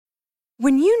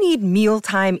When you need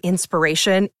mealtime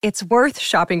inspiration, it's worth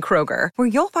shopping Kroger, where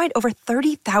you'll find over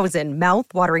 30,000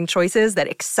 mouth-watering choices that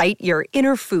excite your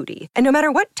inner foodie. And no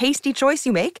matter what tasty choice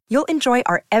you make, you'll enjoy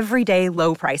our everyday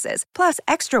low prices, plus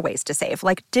extra ways to save,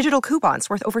 like digital coupons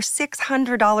worth over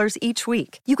 $600 each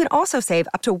week. You can also save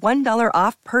up to $1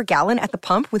 off per gallon at the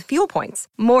pump with fuel points.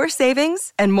 More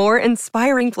savings and more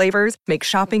inspiring flavors make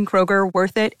shopping Kroger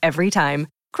worth it every time.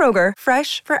 Kroger,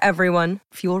 fresh for everyone.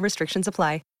 Fuel restrictions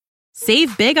apply.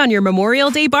 Save big on your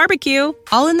Memorial Day barbecue,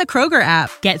 all in the Kroger app.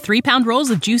 Get 3-pound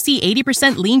rolls of juicy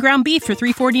 80% lean ground beef for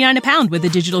 $3.49 a pound with a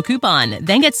digital coupon.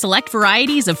 Then get select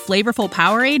varieties of flavorful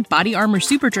Powerade, Body Armor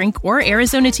Super Drink, or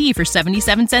Arizona tea for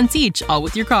 77 cents each, all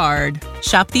with your card.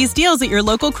 Shop these deals at your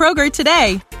local Kroger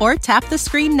today, or tap the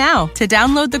screen now to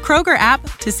download the Kroger app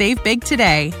to save big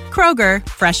today. Kroger,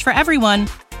 fresh for everyone.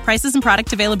 Prices and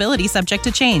product availability subject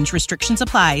to change. Restrictions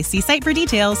apply. See site for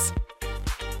details.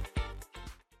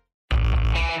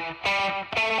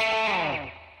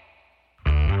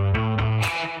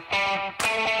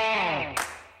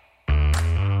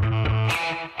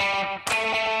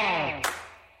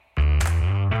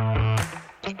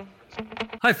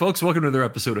 Hi, folks. Welcome to another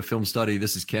episode of Film Study.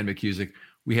 This is Ken McCusick.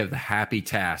 We have the happy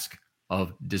task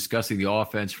of discussing the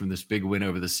offense from this big win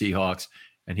over the Seahawks.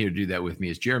 And here to do that with me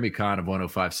is Jeremy Kahn of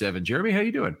 105.7. Jeremy, how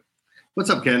you doing?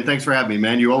 What's up, Ken? Thanks for having me,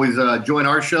 man. You always join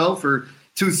our show for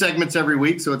 2 segments every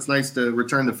week, so it's nice to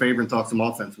return the favor and talk some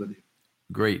offense with you.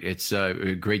 Great. It's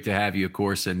great to have you, of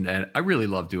course. And I really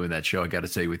love doing that show, I got to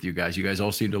say, with you guys. You guys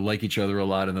all seem to like each other a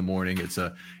lot in the morning. It's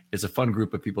a fun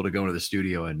group of people to go into the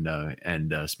studio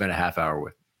and spend a half hour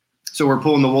with. So we're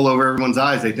pulling the wool over everyone's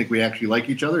eyes. They think we actually like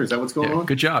each other. Is that what's going on?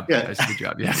 Good job. Yeah. That's a good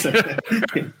job. Yeah.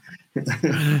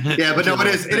 Yeah, but no,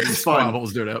 it is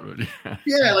fun.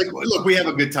 Yeah, like, look, we have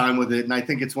a good time with it. And I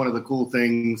think it's one of the cool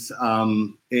things,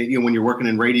 when you're working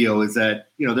in radio is that,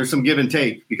 there's some give and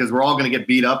take because we're all going to get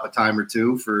beat up a time or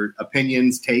two for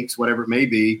opinions, takes, whatever it may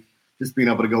be. Just being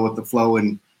able to go with the flow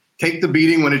and take the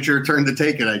beating when it's your turn to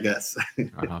take it, I guess.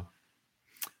 Uh-huh.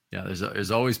 Yeah,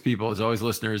 there's always people, there's always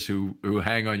listeners who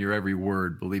hang on your every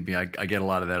word. Believe me, I get a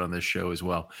lot of that on this show as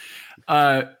well.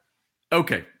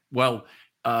 Okay, well,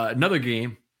 another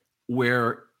game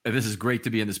where, and this is great to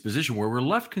be in this position, where we're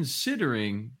left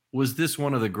considering, was this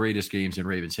one of the greatest games in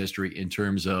Ravens history in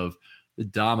terms of the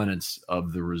dominance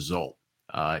of the result?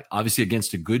 Obviously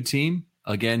against a good team,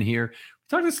 again here.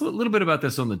 We talked a little bit about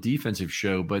this on the defensive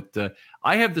show, but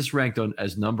I have this ranked on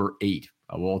as number 8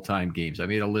 of all-time games. I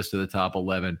made a list of the top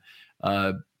 11.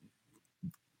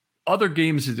 Other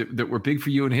games that were big for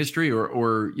you in history,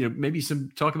 or maybe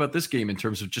some talk about this game in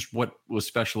terms of just what was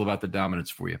special about the dominance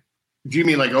for you. Do you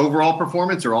mean like overall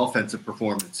performance or offensive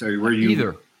performance? Or were you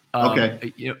either?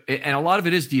 Okay. And a lot of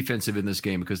it is defensive in this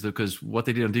game because what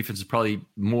they did on defense is probably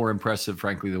more impressive,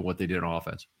 frankly, than what they did on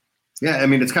offense. Yeah, I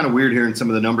mean, it's kind of weird hearing some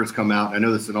of the numbers come out. I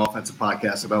know this is an offensive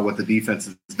podcast about what the defense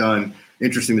has done.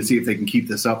 Interesting to see if they can keep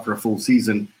this up for a full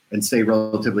season and stay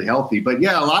relatively healthy. But,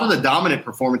 yeah, a lot of the dominant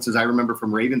performances I remember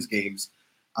from Ravens games.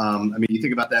 You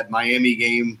think about that Miami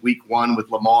game, week 1 with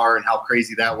Lamar and how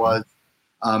crazy that was.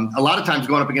 A lot of times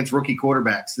going up against rookie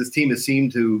quarterbacks. This team has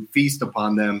seemed to feast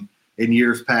upon them in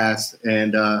years past.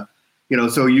 And,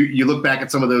 so you look back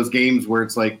at some of those games where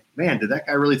it's like, man, did that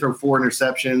guy really throw 4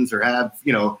 interceptions or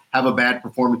have a bad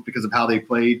performance because of how they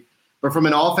played? But from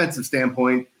an offensive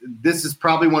standpoint, this is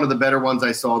probably one of the better ones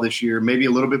I saw this year. Maybe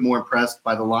a little bit more impressed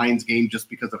by the Lions game just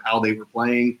because of how they were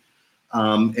playing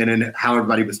and then how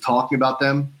everybody was talking about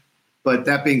them. But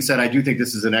that being said, I do think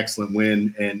this is an excellent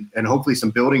win and hopefully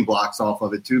some building blocks off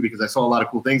of it too, because I saw a lot of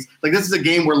cool things. Like this is a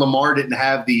game where Lamar didn't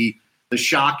have the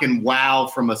shock and wow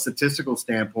from a statistical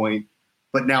standpoint,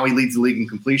 but now he leads the league in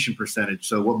completion percentage.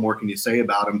 So what more can you say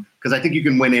about him? Because I think you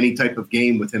can win any type of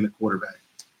game with him at quarterback.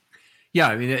 Yeah,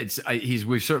 I mean,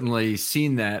 we've certainly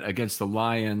seen that against the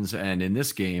Lions, and in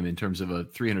this game, in terms of a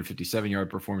 357-yard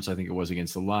performance, I think it was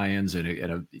against the Lions, and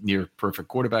a near perfect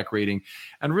quarterback rating,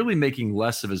 and really making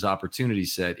less of his opportunity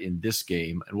set in this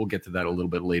game. And we'll get to that a little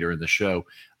bit later in the show.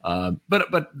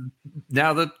 But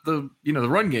now that the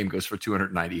run game goes for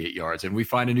 298 yards, and we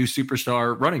find a new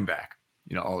superstar running back,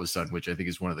 all of a sudden, which I think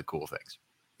is one of the cool things.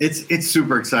 It's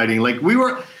super exciting. Like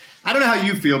I don't know how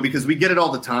you feel because we get it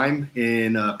all the time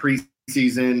in preseason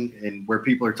and where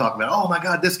people are talking about, oh my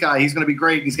God, this guy, he's going to be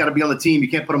great. He's got to be on the team. You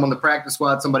can't put him on the practice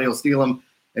squad. Somebody will steal him.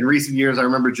 In recent years, I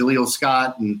remember Jaleel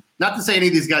Scott, and not to say any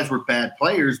of these guys were bad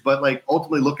players, but like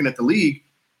ultimately looking at the league,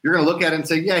 you're going to look at it and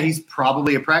say, yeah, he's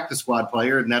probably a practice squad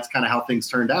player. And that's kind of how things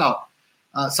turned out.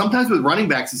 Sometimes with running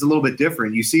backs, it's a little bit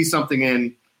different. You see something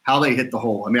in how they hit the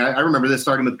hole. I mean, I remember this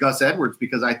starting with Gus Edwards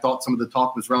because I thought some of the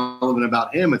talk was relevant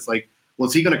about him. It's like,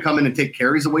 was he going to come in and take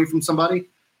carries away from somebody?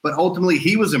 But ultimately,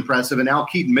 he was impressive. And now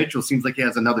Keaton Mitchell seems like he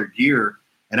has another gear.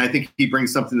 And I think he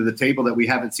brings something to the table that we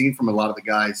haven't seen from a lot of the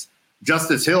guys.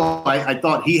 Justice Hill, I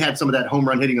thought he had some of that home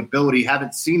run hitting ability.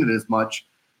 Haven't seen it as much.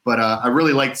 But I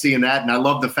really liked seeing that. And I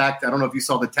love the fact, I don't know if you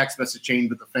saw the text message chain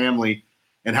with the family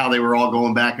and how they were all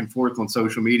going back and forth on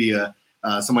social media.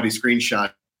 Somebody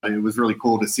screenshot. It was really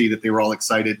cool to see that they were all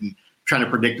excited and trying to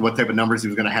predict what type of numbers he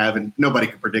was going to have. And nobody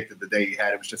could predict it the day he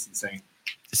had. It was just insane.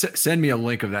 Send me a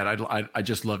link of that. I'd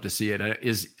just love to see it.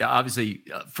 Is obviously,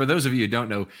 for those of you who don't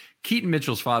know, Keaton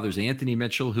Mitchell's father is Anthony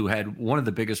Mitchell, who had one of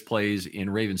the biggest plays in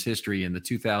Ravens history in the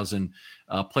 2000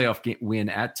 playoff win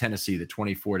at Tennessee, the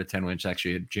 24-10 win, which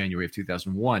actually in January of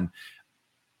 2001.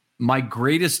 My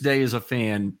greatest day as a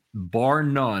fan, bar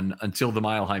none, until the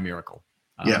Mile High Miracle.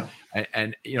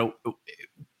 And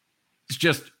it's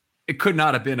just, it could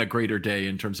not have been a greater day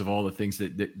in terms of all the things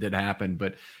that happened.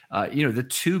 But, the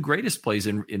two greatest plays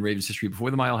in Ravens history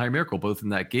before the Mile High Miracle, both in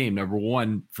that game. Number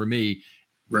one, for me,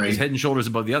 is head and shoulders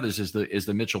above the others is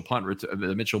the Mitchell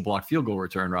the Mitchell blocked field goal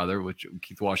return, which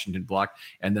Keith Washington blocked.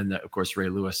 And then, of course, Ray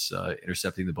Lewis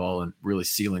intercepting the ball and really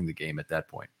sealing the game at that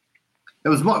point. It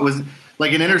was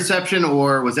like an interception,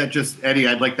 or was that just, Eddie,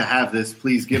 I'd like to have this.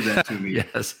 Please give that to me.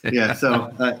 Yes. Yeah.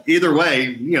 So either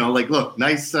way, look,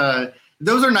 nice.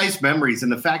 Those are nice memories.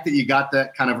 And the fact that you got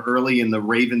that kind of early in the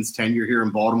Ravens tenure here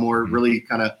in Baltimore really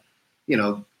kind of,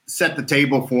 set the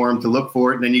table for them to look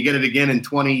for it. And then you get it again in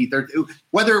 2013,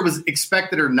 whether it was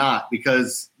expected or not,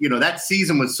 because, that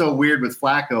season was so weird with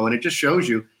Flacco. And it just shows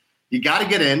you got to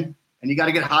get in and you got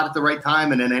to get hot at the right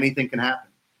time, and then anything can happen.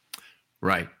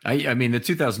 Right. I mean, the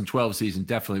 2012 season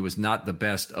definitely was not the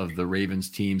best of the Ravens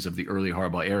teams of the early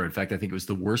Harbaugh era. In fact, I think it was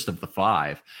the worst of the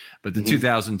five. But the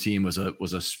 2000 team was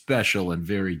a special and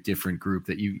very different group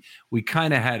that we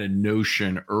kind of had a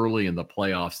notion early in the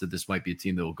playoffs that this might be a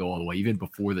team that will go all the way, even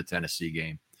before the Tennessee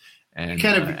game. And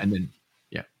then,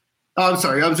 yeah. Oh, I'm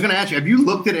sorry. I was going to ask you, have you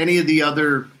looked at any of the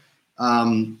other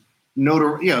when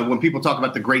people talk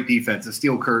about the great defense, the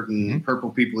Steel Curtain,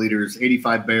 Purple People Eaters,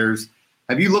 85 Bears,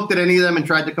 have you looked at any of them and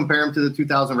tried to compare them to the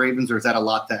 2000 Ravens, or is that a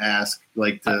lot to ask?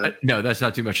 No, that's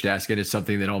not too much to ask. And it's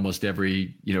something that almost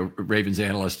every Ravens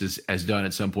analyst has done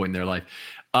at some point in their life.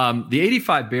 The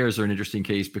 85 Bears are an interesting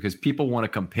case because people want to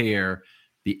compare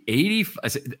the 80.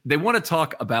 They want to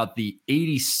talk about the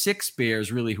 86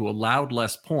 Bears, really, who allowed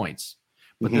less points.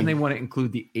 But then they want to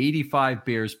include the 85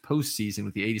 Bears postseason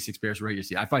with the 86 Bears regular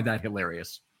season. I find that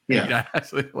hilarious. Yeah.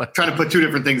 Trying to put two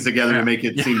different things together to make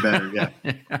it seem better. Yeah.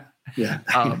 Yeah.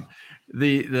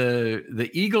 The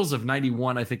Eagles of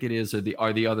 91, I think it is,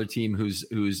 are the other team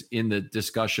who's in the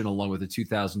discussion, along with the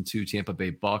 2002 Tampa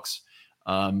Bay Bucks.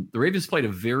 The Ravens played a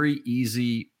very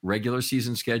easy regular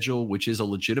season schedule, which is a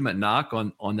legitimate knock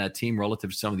on that team relative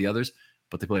to some of the others,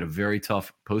 but they played a very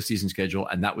tough postseason schedule,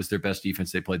 and that was their best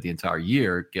defense they played the entire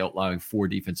year, allowing 4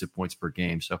 defensive points per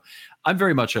game. So I'm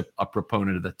very much a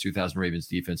proponent of the 2000 Ravens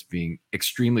defense being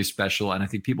extremely special, and I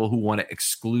think people who want to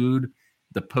exclude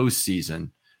the postseason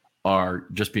are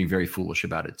just being very foolish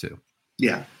about it too.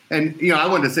 Yeah. And, I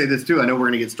wanted to say this too. I know we're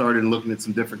going to get started and looking at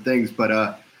some different things, but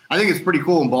I think it's pretty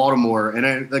cool in Baltimore.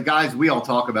 And the guys, we all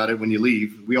talk about it when you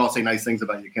leave. We all say nice things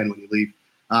about you, Ken, when you leave.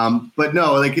 But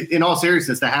no, like in all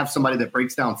seriousness, to have somebody that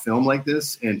breaks down film like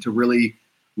this and to really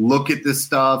look at this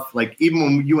stuff, like even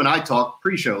when you and I talk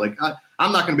pre-show, like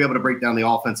I'm not going to be able to break down the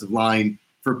offensive line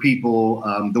for people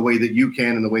the way that you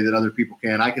can and the way that other people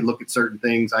can. I can look at certain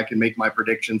things. I can make my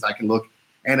predictions. I can look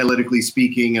analytically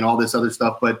speaking and all this other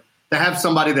stuff. But to have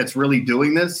somebody that's really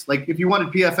doing this, like if you wanted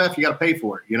PFF, you got to pay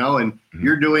for it, and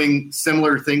you're doing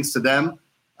similar things to them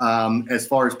as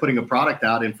far as putting a product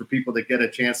out. And for people that get a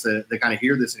chance to kind of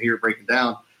hear this and hear it broken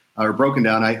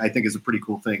down, I think is a pretty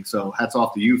cool thing. So hats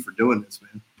off to you for doing this,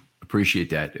 man. Appreciate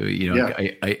that.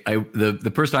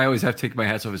 The person I always have to take my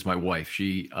hats off is my wife.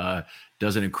 She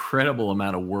does an incredible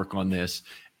amount of work on this.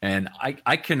 And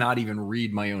I cannot even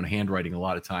read my own handwriting a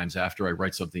lot of times after I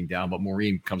write something down. But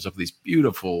Maureen comes up with these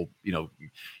beautiful,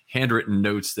 handwritten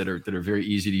notes that are very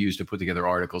easy to use to put together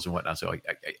articles and whatnot. So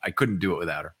I couldn't do it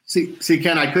without her. See,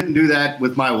 Ken, I couldn't do that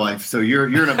with my wife. So you're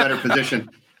in a better position.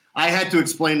 I had to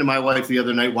explain to my wife the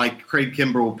other night why Craig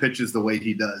Kimbrell pitches the way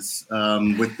he does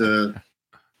with the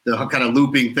kind of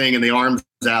looping thing and the arms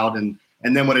out, and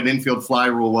then what an infield fly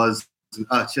rule was.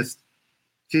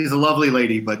 She's a lovely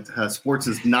lady, but sports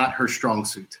is not her strong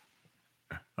suit.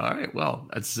 All right. Well,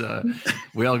 that's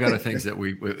we all got our things that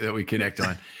we connect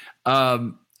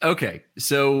on. Okay,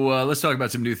 so let's talk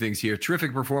about some new things here.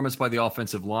 Terrific performance by the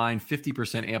offensive line,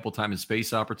 50% ample time and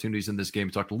space opportunities in this game.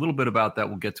 We talked a little bit about that.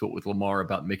 We'll get to it with Lamar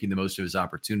about making the most of his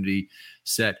opportunity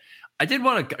set. I did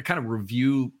want to kind of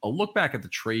review a look back at the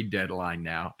trade deadline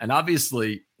now. And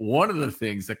obviously, one of the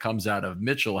things that comes out of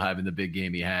Mitchell having the big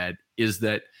game he had is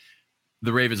that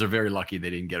the Ravens are very lucky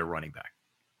they didn't get a running back.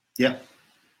 Yeah.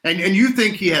 And you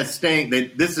think he has staying,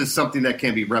 that this is something that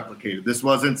can be replicated. This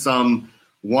wasn't some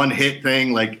one-hit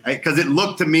thing, because it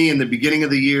looked to me in the beginning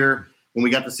of the year when we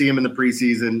got to see him in the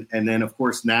preseason, and then, of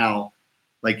course, now,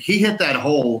 like he hit that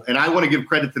hole, and I want to give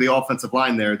credit to the offensive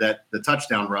line there, that the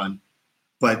touchdown run.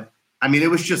 But, I mean, it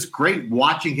was just great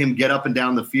watching him get up and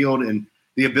down the field, and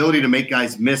the ability to make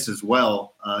guys miss as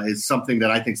well is something that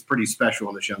I think is pretty special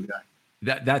in this young guy.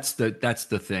 That's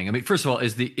the thing. I mean, first of all,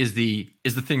 is the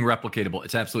thing replicatable?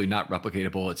 It's absolutely not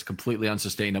replicatable. It's completely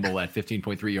unsustainable at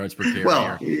 15.3 yards per carry.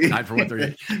 Well, 9 for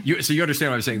 130. So you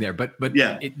understand what I'm saying there. But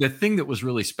yeah, the thing that was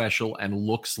really special and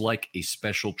looks like a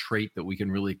special trait that we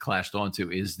can really clasp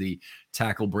onto is the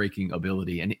tackle breaking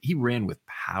ability. And he ran with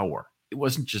power. It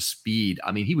wasn't just speed.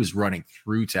 I mean, he was running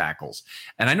through tackles.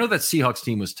 And I know that Seahawks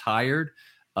team was tired.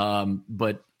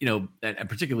 But and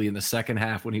particularly in the second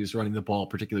half when he was running the ball,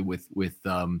 particularly with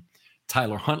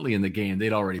Tyler Huntley in the game,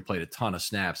 they'd already played a ton of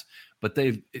snaps, but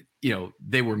he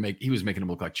was making them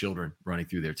look like children running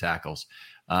through their tackles.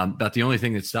 But the only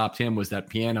thing that stopped him was that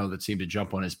piano that seemed to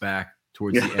jump on his back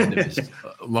towards the end of his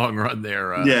long run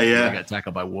there. He got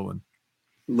tackled by Woolen.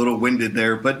 A little winded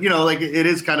there, but it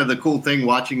is kind of the cool thing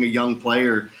watching a young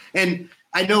player. And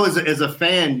I know as a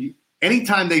fan,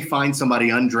 anytime they find somebody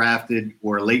undrafted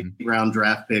or a late round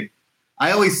draft pick,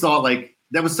 I always thought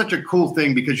that was such a cool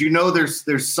thing because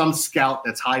there's some scout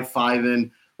that's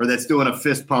high-fiving or that's doing a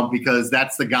fist pump because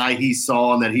that's the guy he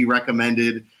saw and that he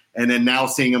recommended, and then now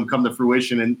seeing him come to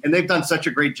fruition. And they've done such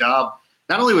a great job,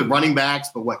 not only with running backs,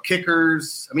 but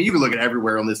kickers. I mean, you can look at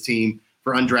everywhere on this team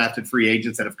for undrafted free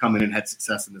agents that have come in and had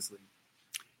success in this league.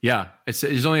 Yeah,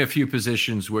 there's only a few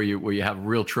positions where you have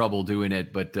real trouble doing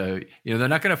it, but they're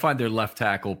not going to find their left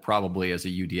tackle probably as a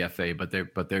UDFA,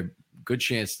 but they're good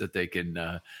chance that they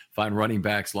can find running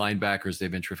backs, linebackers.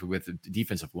 They've been terrific with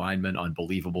defensive linemen,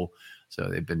 unbelievable. So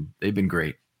they've been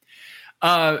great.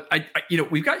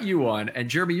 We've got you on, and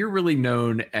Jeremy, you're really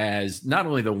known as not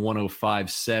only the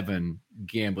 105.7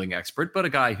 gambling expert, but a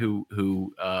guy who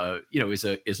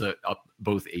is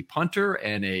both a punter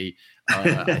and a.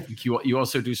 I think you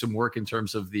also do some work in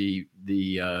terms of the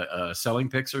selling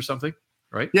picks or something,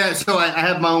 right? Yeah. So I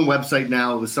have my own website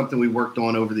now. It was something we worked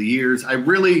on over the years. I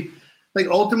really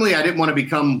ultimately I didn't want to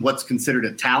become what's considered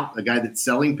a tout, a guy that's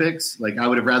selling picks. I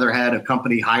would have rather had a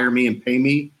company hire me and pay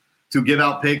me to give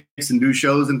out picks and do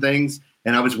shows and things.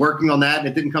 And I was working on that and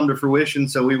it didn't come to fruition.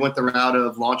 So we went the route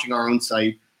of launching our own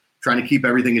site, trying to keep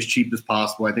everything as cheap as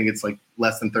possible. I think it's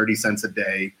less than 30 cents a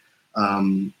day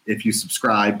if you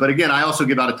subscribe. But again, I also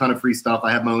give out a ton of free stuff.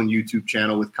 I have my own YouTube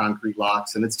channel with Concrete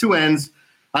Locks, and it's two ends.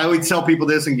 I always tell people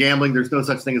this in gambling, there's no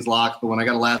such thing as locks, but when I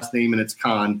got a last name and it's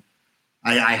Con,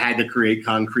 I had to create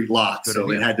Concrete Locks.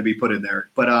 So it had to be put in there.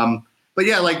 But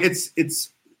yeah,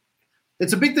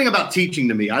 it's a big thing about teaching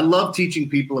to me. I love teaching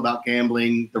people about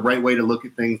gambling, the right way to look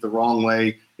at things, the wrong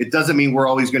way. It doesn't mean we're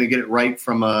always going to get it right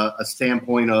from a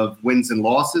standpoint of wins and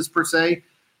losses per se.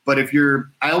 But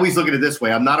I always look at it this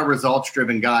way. I'm not a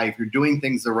results-driven guy. If you're doing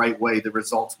things the right way, the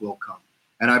results will come.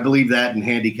 And I believe that in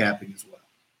handicapping as well.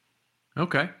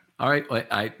 Okay. All right.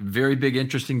 I very big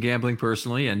interest in gambling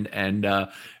personally. And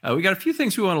we got a few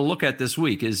things we want to look at this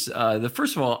week. First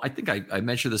of all, I think I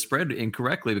mentioned the spread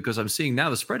incorrectly because I'm seeing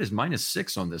now the spread is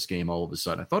 -6 on this game all of a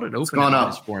sudden. I thought it opened at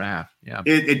 -4.5. Yeah,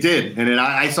 it did. And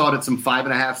I saw it at some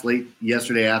 5.5s late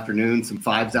yesterday afternoon, some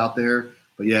 5s out there.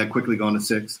 But yeah, quickly gone to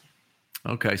 6.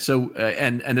 Okay. So,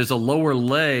 and there's a lower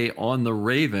lay on the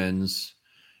Ravens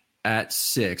at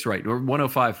 6, right? Or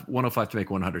 105 to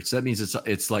make 100. So that means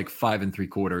it's like 5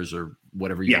 3/4 or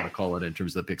whatever you want to call it in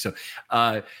terms of the pick. So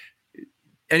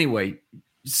anyway,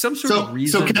 some sort of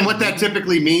reason. So what that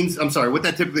typically means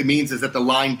is that the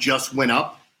line just went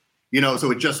up,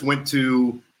 so it just went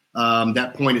to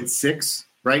that point at 6,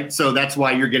 right? So that's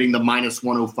why you're getting the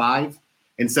 -105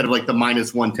 instead of the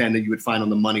 -110 that you would find on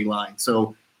the money line.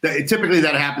 So typically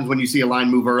that happens when you see a line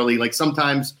move early.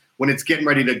 Sometimes when it's getting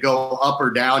ready to go up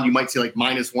or down, you might see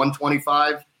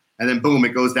 -125, and then boom, it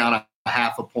goes down a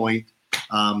half a point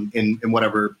in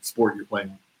whatever sport you're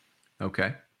playing.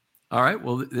 Okay. All right.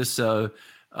 Well, this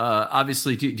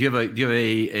obviously, do you have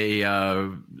a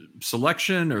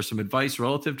selection or some advice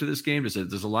relative to this game?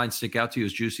 Does a line stick out to you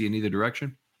as juicy in either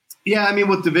direction? Yeah, I mean,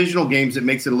 with divisional games, it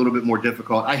makes it a little bit more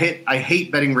difficult. I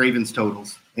hate betting Ravens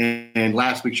totals, and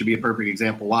last week should be a perfect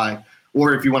example why.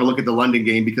 Or if you want to look at the London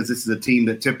game, because this is a team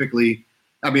that typically,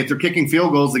 if they're kicking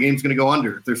field goals, the game's going to go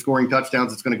under. If they're scoring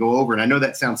touchdowns, it's going to go over. And I know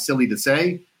that sounds silly to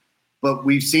say, but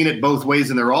we've seen it both ways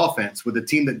in their offense. With a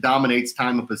team that dominates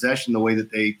time of possession the way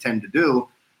that they tend to do,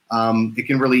 it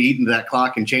can really eat into that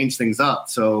clock and change things up.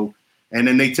 So, and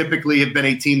then they typically have been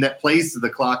a team that plays to the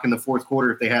clock in the fourth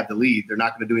quarter if they have the lead. They're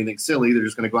not going to do anything silly. They're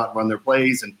just going to go out and run their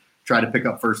plays and try to pick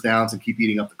up first downs and keep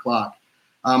eating up the clock.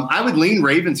 I would lean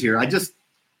Ravens here.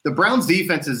 The Browns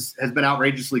defense has been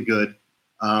outrageously good.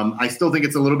 I still think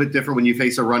it's a little bit different when you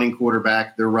face a running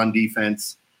quarterback, their run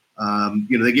defense.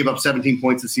 They gave up 17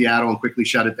 points to Seattle and quickly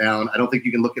shut it down. I don't think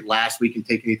you can look at last week and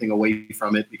take anything away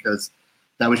from it because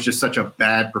that was just such a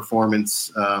bad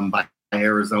performance by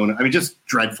Arizona. I mean, just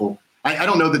dreadful. I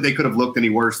don't know that they could have looked any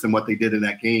worse than what they did in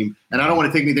that game. And I don't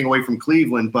want to take anything away from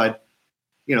Cleveland, but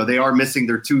they are missing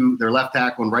their left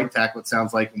tackle and right tackle, it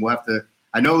sounds like, and we'll have to.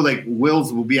 I know like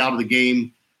Wills will be out of the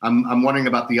game. I'm wondering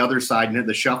about the other side and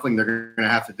the shuffling they're going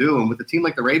to have to do. And with a team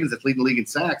like the Ravens that's leading the league in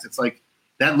sacks, it's like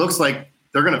that looks like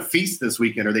they're going to feast this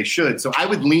weekend, or they should. So I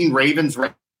would lean Ravens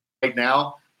right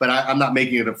now, but I'm not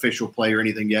making it an official play or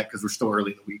anything yet because we're still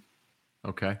early in the week.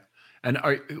 Okay. And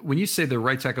when you say the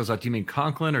right tackle's out, do you mean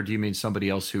Conklin or do you mean somebody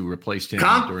else who replaced him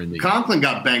during the? Conklin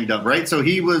got banged up, right? So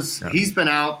he's been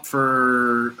out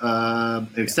for an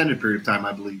extended period of time,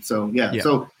 I believe. So yeah.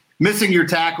 So missing your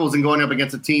tackles and going up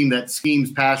against a team that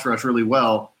schemes pass rush really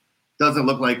well doesn't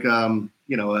look like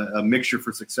a mixture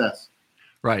for success.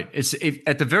 Right.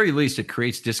 At the very least, it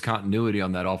creates discontinuity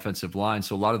on that offensive line.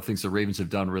 So a lot of the things the Ravens have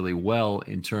done really well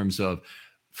in terms of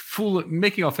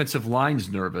making offensive lines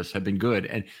nervous have been good.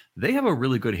 And they have a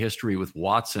really good history with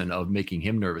Watson of making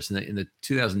him nervous. In the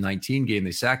 2019 game,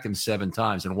 they sacked him 7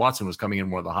 times, and Watson was coming in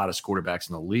one of the hottest quarterbacks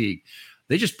in the league.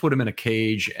 They just put him in a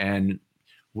cage and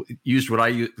used what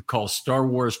I call Star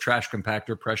Wars trash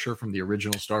compactor pressure from the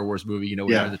original Star Wars movie.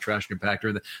 We had the trash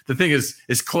compactor. The thing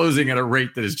is closing at a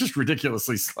rate that is just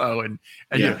ridiculously slow.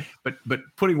 But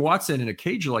putting Watson in a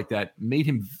cage like that made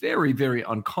him very, very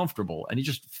uncomfortable. And he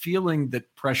just feeling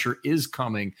that pressure is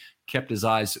coming kept his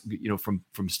eyes,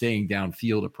 from staying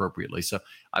downfield appropriately. So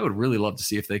I would really love to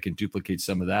see if they can duplicate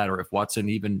some of that, or if Watson,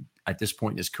 even at this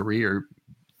point in his career,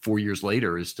 4 years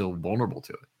later, is still vulnerable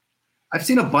to it. I've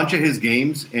seen a bunch of his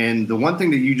games, and the one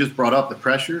thing that you just brought up, the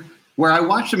pressure, where I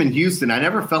watched him in Houston, I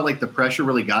never felt like the pressure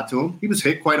really got to him. He was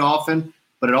hit quite often,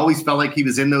 but it always felt like he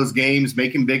was in those games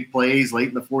making big plays late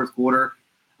in the fourth quarter.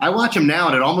 I watch him now,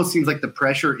 and it almost seems like the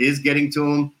pressure is getting to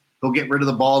him. He'll get rid of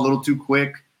the ball a little too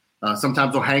quick.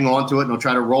 Sometimes he'll hang on to it, and he'll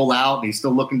try to roll out, and he's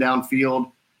still looking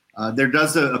downfield. There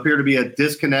does appear to be a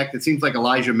disconnect. It seems like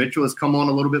Elijah Mitchell has come on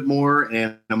a little bit more,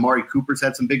 and Amari Cooper's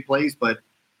had some big plays, but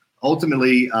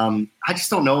ultimately, I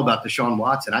just don't know about Deshaun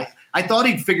Watson. I thought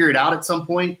he'd figure it out at some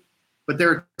point, but there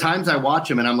are times I watch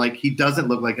him and I'm like, he doesn't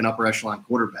look like an upper echelon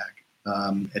quarterback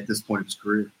at this point of his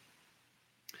career.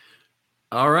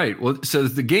 All right. Well, so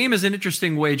the game is an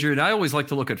interesting wager, and I always like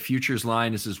to look at futures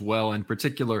lines as well. In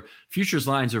particular, futures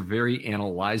lines are very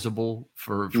analyzable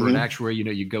for an actuary.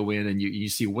 You go in and you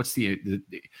see what's the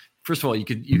first of all,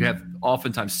 you have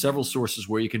oftentimes several sources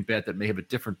where you can bet that may have a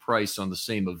different price on the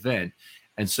same event.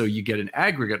 And so you get an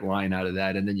aggregate line out of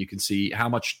that, and then you can see how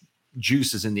much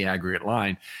juice is in the aggregate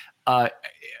line.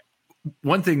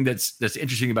 One thing that's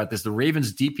interesting about this, the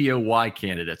Ravens DPOY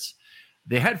candidates,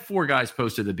 they had 4 guys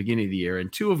posted at the beginning of the year,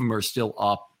 and 2 of them are still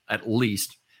up at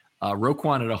least.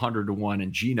 Roquan at 100-1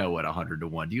 and Geno at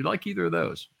 100-1. Do you like either of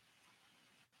those?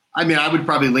 I mean, I would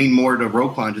probably lean more to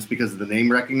Roquan just because of the name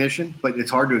recognition, but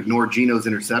it's hard to ignore Geno's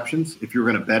interceptions if you're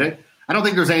going to bet it. I don't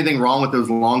think there's anything wrong with those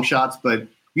long shots, but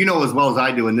as well as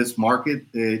I do in this market,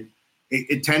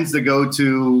 it tends to go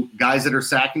to guys that are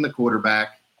sacking the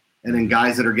quarterback and then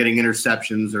guys that are getting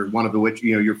interceptions, or one of which,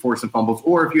 you're forcing fumbles,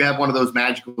 or if you have one of those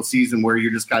magical seasons where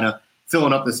you're just kind of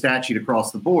filling up the stat sheet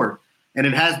across the board. And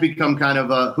it has become kind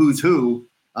of a who's who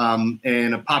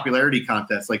and a popularity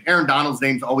contest. Like Aaron Donald's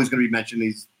name's always going to be mentioned.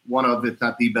 He's one of, if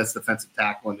not the best defensive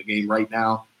tackle in the game right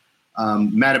now.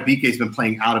 Madubuike's been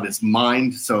playing out of his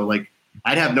mind. So,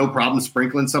 I'd have no problem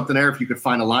sprinkling something there if you could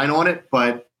find a line on it.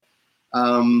 But,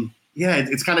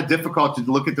 it's kind of difficult to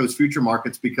look at those future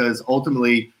markets because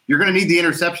ultimately you're going to need the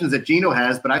interceptions that Geno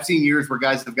has. But I've seen years where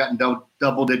guys have gotten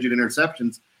double-digit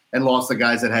interceptions and lost the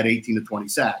guys that had 18 to 20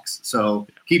 sacks. So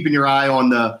keeping your eye on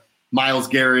the Myles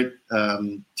Garrett,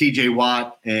 T.J.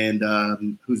 Watt, and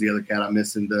who's the other cat I'm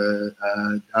missing?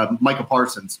 Micah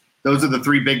Parsons. Those are the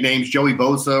 3 big names. Joey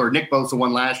Bosa, or Nick Bosa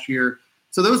won last year.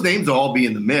 So those names will all be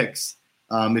in the mix.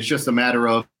 It's just a matter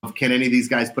of can any of these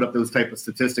guys put up those type of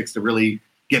statistics to really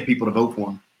get people to vote for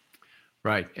them.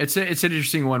 Right. It's an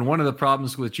interesting one. One of the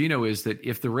problems with Geno is that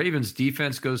if the Ravens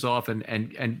defense goes off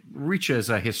and reaches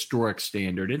a historic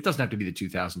standard, it doesn't have to be the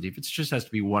 2000 defense. It just has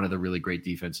to be one of the really great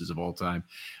defenses of all time.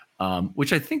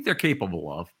 which I think they're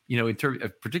capable of,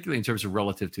 particularly in terms of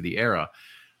relative to the era.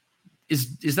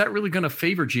 Is that really going to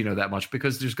favor Geno that much?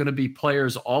 Because there's going to be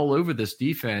players all over this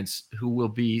defense who will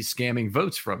be scamming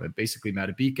votes from it. Basically,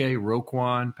 Madubuike,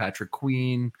 Roquan, Patrick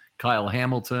Queen, Kyle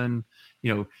Hamilton.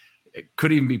 It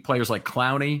could even be players like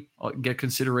Clowney get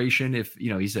consideration if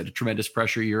he's at a tremendous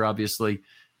pressure year. Obviously,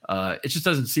 it just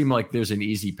doesn't seem like there's an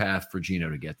easy path for Geno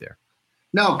to get there.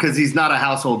 No, because he's not a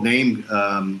household name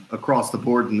across the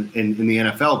board in the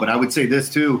NFL. But I would say this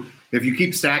too. If you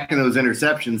keep stacking those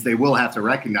interceptions, they will have to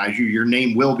recognize you. Your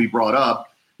name will be brought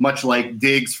up, much like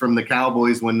Diggs from the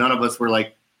Cowboys when none of us were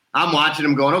like, I'm watching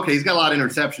him going, okay, he's got a lot of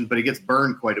interceptions, but he gets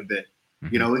burned quite a bit.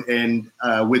 And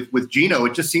with Geno,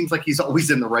 it just seems like he's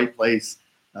always in the right place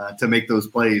to make those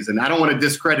plays. And I don't want to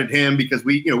discredit him because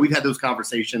we've had those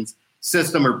conversations,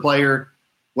 system or player.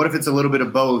 What if it's a little bit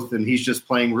of both and he's just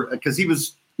playing because he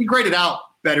graded out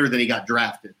better than he got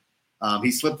drafted.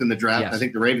 He slipped in the draft. Yes. I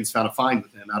think the Ravens found a find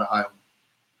with him out of Iowa.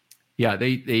 Yeah,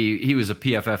 he was a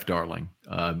PFF darling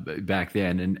back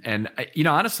then, and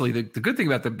honestly, the good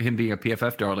thing about him being a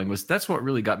PFF darling was that's what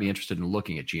really got me interested in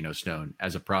looking at Geno Stone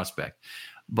as a prospect.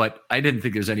 But I didn't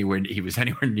think he was anywhere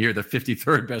near the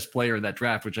 53rd best player in that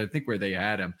draft, which I think where they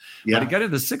had him. Yeah. But he got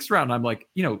in the 6th round. I'm like,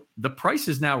 the price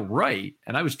is now right,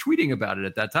 and I was tweeting about it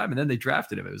at that time, and then they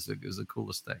drafted him. It was the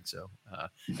coolest thing. So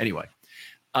anyway.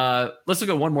 Let's look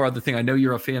at one more other thing. I know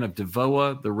you're a fan of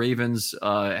DeVoa. The Ravens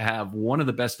have one of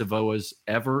the best DeVoas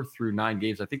ever through 9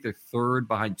 games. I think they're 3rd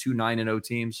behind 2 9-0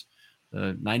 teams,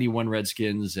 the 91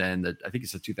 Redskins, and I think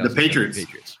it's the 2000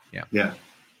 Patriots. Yeah.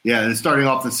 And starting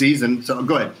off the season. So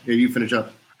go ahead. Yeah, you finish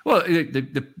up. Well,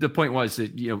 the point was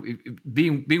that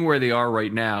being where they are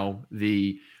right now,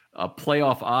 the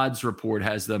playoff odds report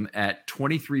has them at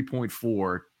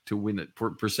 23.4 to win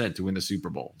the Super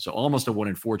Bowl. So almost a 1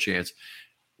 in 4 chance.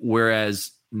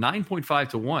 Whereas 9.5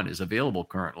 to 1 is available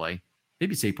currently.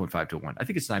 Maybe it's 8.5 to 1. I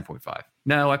think it's 9.5.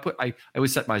 No, I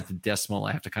always set mine to decimal.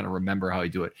 I have to kind of remember how I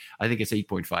do it. I think it's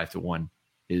 8.5 to 1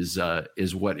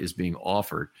 is what is being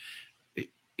offered.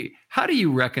 How do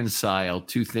you reconcile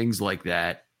two things like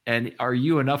that? And are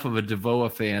you enough of a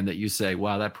DeVoa fan that you say,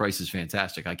 wow, that price is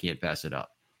fantastic, I can't pass it up?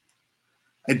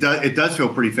 It does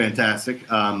feel pretty fantastic.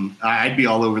 I'd be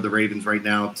all over the Ravens right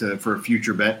now for a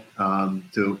future bet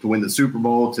to win the Super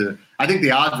Bowl. I think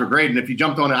the odds are great. And if you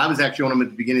jumped on it, I was actually on them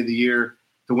at the beginning of the year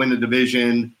to win the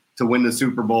division, to win the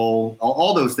Super Bowl,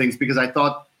 all those things, because I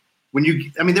thought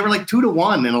they were like 2 to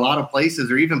 1 in a lot of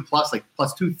places, or even plus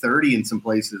 230 in some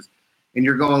places. And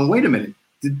you're going, wait a minute.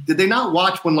 Did they not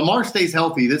watch when Lamar stays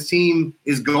healthy? This team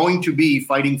is going to be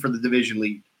fighting for the division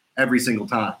lead every single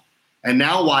time. And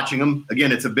now watching him,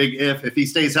 again, it's a big if. If he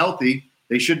stays healthy,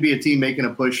 they should be a team making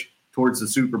a push towards the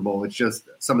Super Bowl. It's just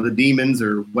some of the demons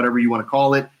or whatever you want to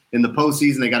call it in the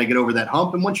postseason. They got to get over that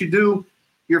hump. And once you do,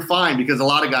 you're fine because a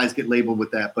lot of guys get labeled with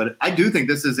that. But I do think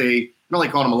this is I don't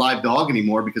like calling him a live dog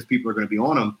anymore because people are going to be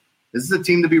on him. This is a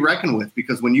team to be reckoned with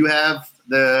because when you have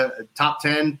the top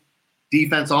 10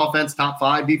 defense, offense, top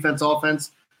 5 defense,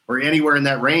 offense, or anywhere in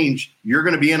that range, you're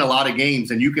going to be in a lot of games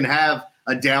and you can have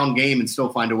a down game and still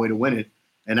find a way to win it.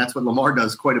 And that's what Lamar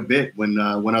does quite a bit when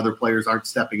other players aren't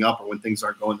stepping up or when things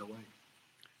aren't going their way.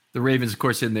 The Ravens, of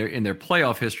course, in their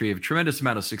playoff history have a tremendous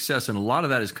amount of success, and a lot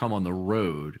of that has come on the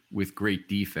road with great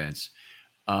defense.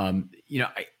 I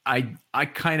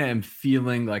kind of am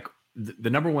feeling like the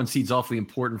number 1 seed is awfully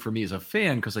important for me as a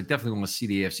fan because I definitely want to see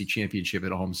the AFC Championship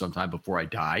at home sometime before I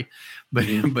die. But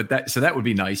that would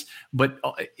be nice. But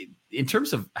in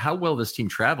terms of how well this team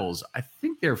travels, I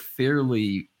think they're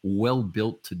fairly well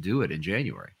built to do it in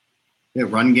January. Yeah,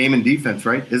 run game and defense,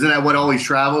 right? Isn't that what always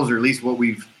travels, or at least what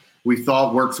we've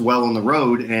thought works well on the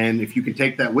road? And if you can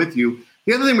take that with you,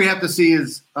 the other thing we have to see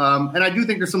is, and I do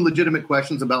think there's some legitimate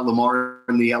questions about Lamar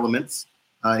and the elements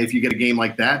if you get a game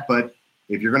like that, but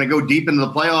if you're going to go deep into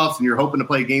the playoffs and you're hoping to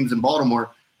play games in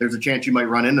Baltimore, there's a chance you might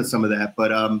run into some of that.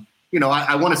 But,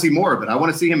 I want to see more of it. I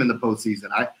want to see him in the postseason.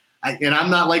 And I'm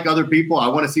not like other people. I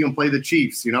want to see him play the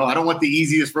Chiefs. I don't want the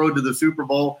easiest road to the Super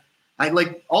Bowl. I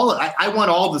want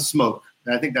all the smoke.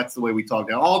 And I think that's the way we talk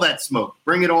now. All that smoke.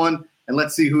 Bring it on, and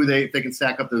let's see if they can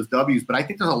stack up those W's. But I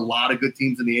think there's a lot of good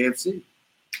teams in the AFC.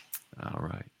 All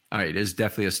right. It is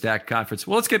definitely a stacked conference.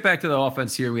 Well, let's get back to the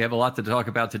offense here. We have a lot to talk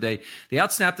about today. They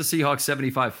outsnapped the Seahawks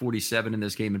 75-47 in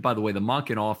this game. And by the way, the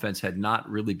Monken offense had not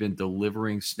really been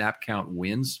delivering snap count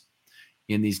wins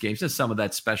in these games. Just some of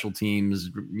that special teams,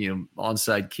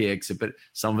 onside kicks, but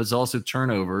some of it's also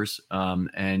turnovers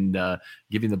and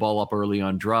giving the ball up early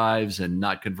on drives and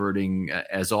not converting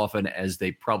as often as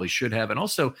they probably should have. And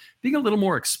also being a little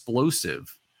more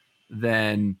explosive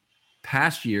than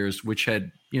past years, which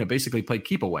had, basically played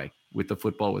keep away with the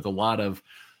football, with a lot of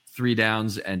 3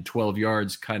 downs and 12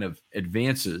 yards kind of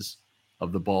advances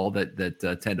of the ball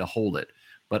that tend to hold it.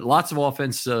 But lots of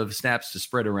offensive snaps to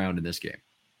spread around in this game.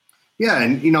 Yeah,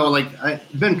 and,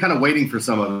 I've been kind of waiting for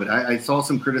some of it. I saw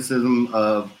some criticism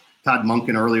of Todd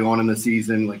Monken early on in the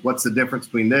season. Like, what's the difference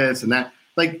between this and that?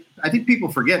 Like, I think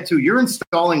people forget, too, you're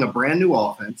installing a brand new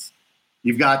offense.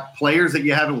 You've got players that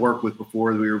you haven't worked with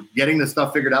before. We were getting the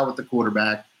stuff figured out with the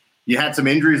quarterback. You had some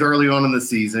injuries early on in the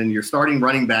season. Your starting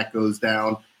running back goes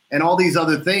down and all these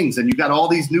other things. And you've got all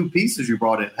these new pieces you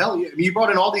brought in. Hell, you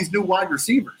brought in all these new wide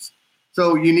receivers.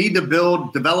 So you need to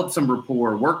develop some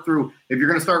rapport, work through. If you're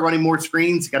going to start running more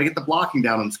screens, you got to get the blocking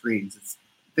down on screens. It's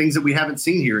things that we haven't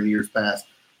seen here in years past.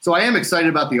 So I am excited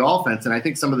about the offense, and I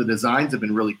think some of the designs have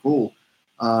been really cool.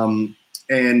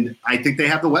 And I think they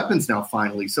have the weapons now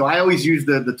finally. So I always use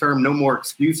the term no more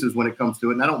excuses when it comes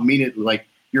to it. And I don't mean it like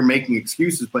you're making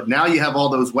excuses, but now you have all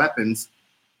those weapons.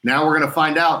 Now we're going to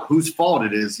find out whose fault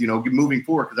it is, moving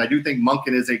forward. Because I do think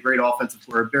Monken is a a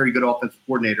very good offensive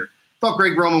coordinator. Thought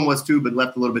Greg Roman was too, but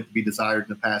left a little bit to be desired in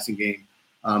the passing game.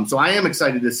 So I am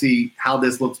excited to see how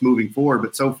this looks moving forward.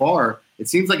 But so far, it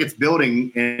seems like it's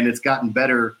building and it's gotten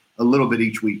better a little bit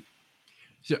each week.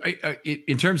 So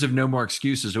in terms of no more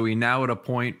excuses, are we now at a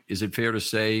point, is it fair to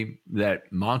say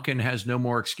that Monken has no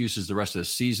more excuses the rest of the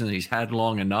season? He's had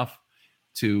long enough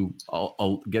to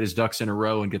get his ducks in a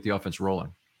row and get the offense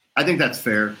rolling? I think that's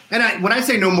fair. And when I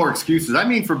say no more excuses, I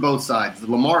mean for both sides,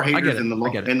 the Lamar haters and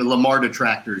the Lamar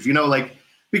detractors,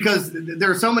 because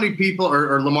there are so many people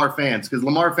or Lamar fans, because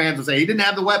Lamar fans will say he didn't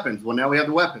have the weapons. Well, now we have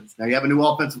the weapons. Now you have a new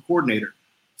offensive coordinator.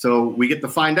 So we get to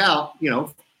find out,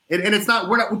 and it's not,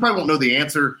 we probably won't know the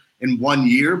answer in 1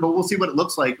 year, but we'll see what it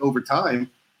looks like over time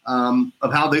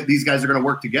of how these guys are going to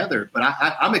work together. But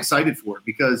I'm excited for it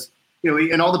because,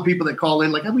 and all the people that call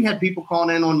in, like we had people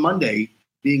calling in on Monday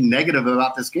being negative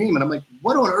about this game. And I'm like,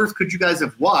 what on earth could you guys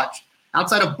have watched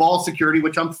outside of ball security,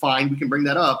 which I'm fine. We can bring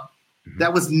that up. Mm-hmm.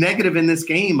 That was negative in this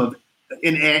game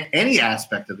in any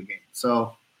aspect of the game.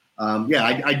 So,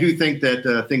 I do think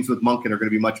that things with Monken are going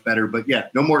to be much better. But,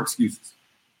 no more excuses.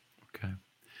 Okay.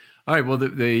 All right. Well,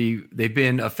 they've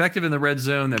been effective in the red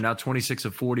zone. They're now 26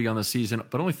 of 40 on the season,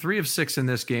 but only 3 of 6 in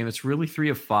this game. It's really 3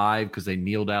 of 5 because they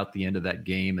kneeled out the end of that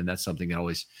game, and that's something that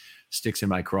always sticks in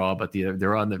my craw. But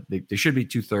they're on they should be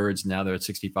 2/3. Now they're at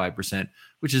 65%,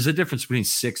 which is a difference between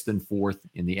 6th and 4th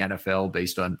in the NFL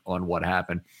based on what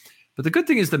happened. But the good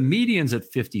thing is the median's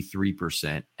at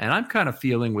 53%, and I'm kind of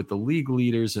feeling with the league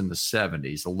leaders in the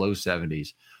 70s, the low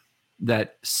 70s,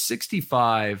 that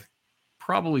 65.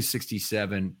 Probably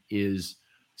 67 is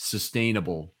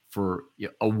sustainable for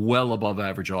a well above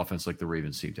average offense like the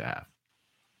Ravens seem to have.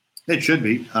 It should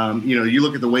be. You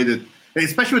look at the way that,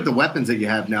 especially with the weapons that you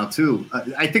have now too.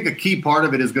 I think a key part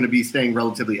of it is going to be staying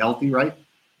relatively healthy, right?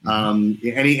 Mm-hmm.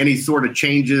 Any sort of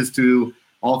changes to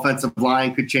offensive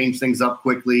line could change things up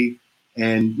quickly,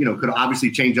 and could obviously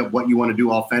change up what you want to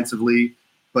do offensively.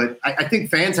 But I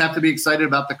think fans have to be excited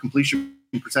about the completion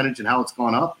percentage and how it's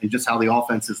gone up, and just how the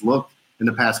offense has looked in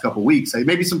the past couple of weeks.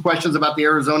 Maybe some questions about the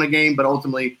Arizona game, but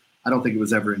ultimately, I don't think it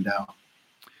was ever in doubt.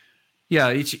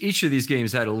 Yeah, each of these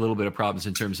games had a little bit of problems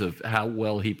in terms of how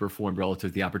well he performed relative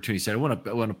to the opportunity set. I want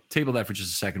to table that for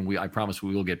just a second. I promise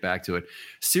we will get back to it.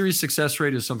 Series success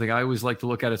rate is something I always like to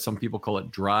look at. Some people call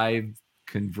it drive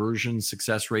conversion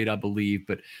success rate, I believe.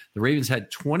 But the Ravens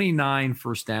had 29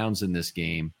 first downs in this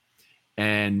game.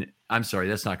 And I'm sorry,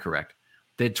 that's not correct.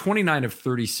 They had 29 of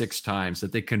 36 times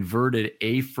that they converted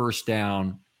a first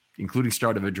down, including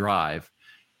start of a drive,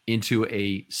 into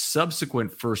a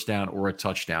subsequent first down or a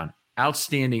touchdown.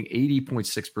 Outstanding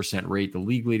 80.6% rate. The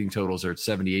league leading totals are at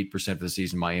 78% for the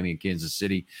season, Miami and Kansas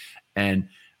City. And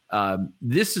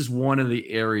this is one of the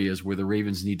areas where the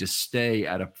Ravens need to stay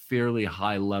at a fairly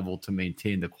high level to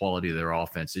maintain the quality of their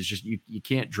offense. It's just you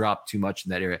can't drop too much in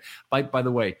that area. By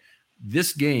the way,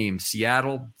 this game,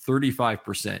 Seattle,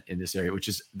 35% in this area, which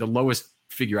is the lowest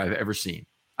figure I've ever seen.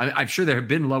 I'm sure there have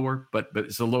been lower, but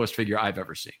it's the lowest figure I've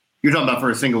ever seen. You're talking about for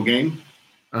a single game?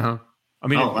 Uh-huh. I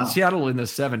mean, wow. Seattle in the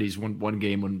 70s, one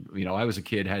game when I was a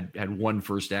kid had 1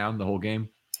 first down the whole game.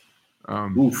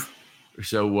 Oof.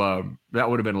 So that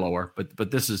would have been lower,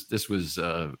 but this was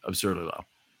absurdly low.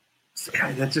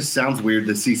 God, that just sounds weird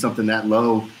to see something that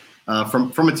low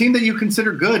from a team that you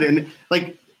consider good, and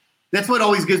that's what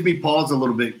always gives me pause a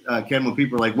little bit, Ken, when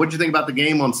people are like, what'd you think about the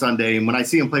game on Sunday? And when I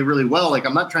see them play really well,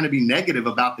 I'm not trying to be negative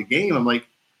about the game. I'm like,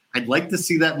 I'd like to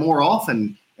see that more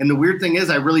often. And the weird thing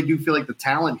is I really do feel like the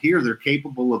talent here, they're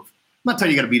capable of – I'm not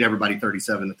telling you got to beat everybody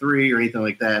 37-3 or anything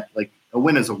like that. Like, a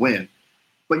win is a win.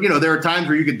 But, there are times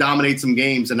where you could dominate some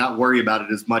games and not worry about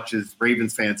it as much as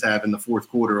Ravens fans have in the fourth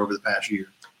quarter over the past year.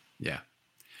 Yeah.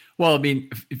 Well, I mean,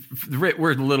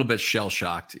 we're a little bit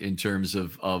shell-shocked in terms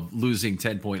of losing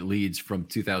 10-point leads from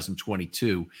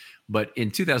 2022. But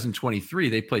in 2023,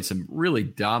 they played some really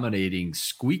dominating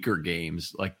squeaker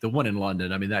games, like the one in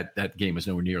London. I mean, that game was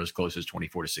nowhere near as close as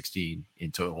 24-16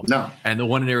 in total. No. And the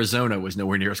one in Arizona was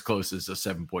nowhere near as close as a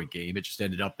 7-point game. It just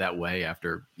ended up that way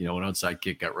after, an onside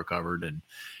kick got recovered. And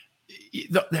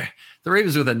the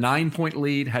Ravens with a 9-point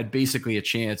lead had basically a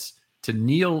chance to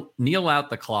kneel out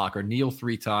the clock or kneel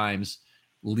 3 times,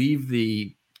 leave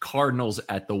the Cardinals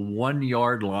at the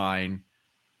 1-yard line,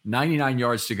 99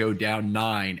 yards to go, down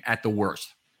 9 at the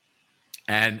worst.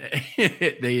 And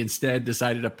they instead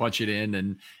decided to punch it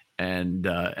in, and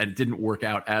it didn't work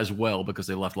out as well because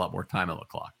they left a lot more time on the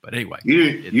clock. But anyway.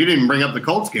 You didn't bring up the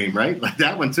Colts game, right? Like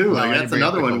that one too. No, that's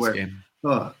another one where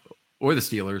or the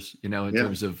Steelers, in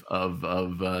terms of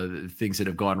things that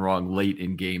have gone wrong late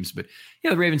in games. But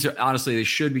the Ravens are, honestly, they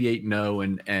should be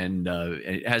 8-0, and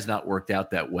it has not worked out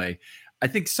that way. I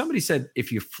think somebody said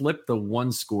if you flip the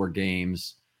 1-score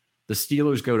games, the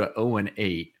Steelers go to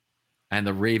 0-8, and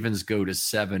the Ravens go to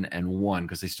 7-1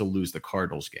 because they still lose the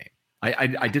Cardinals game.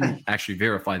 I didn't actually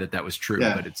verify that was true,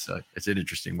 but it's an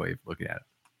interesting way of looking at it.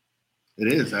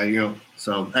 It is, and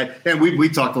we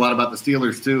talked a lot about the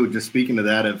Steelers too. Just speaking to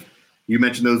that, you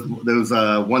mentioned those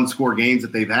 1-score games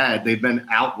that they've had. They've been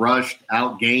outrushed,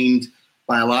 outgained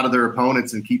by a lot of their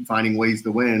opponents, and keep finding ways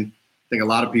to win. I think a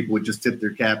lot of people would just tip their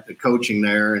cap to coaching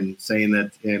there and saying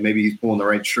that maybe he's pulling the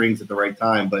right strings at the right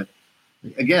time. But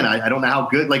again, I don't know how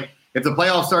good. Like if the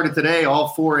playoffs started today, all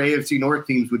 4 AFC North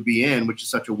teams would be in, which is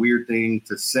such a weird thing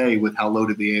to say with how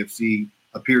loaded the AFC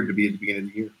appeared to be at the beginning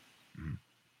of the year.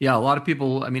 Yeah, a lot of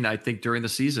people, I think during the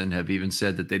season have even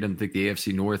said that they didn't think the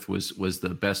AFC North was the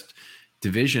best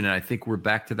division. And I think we're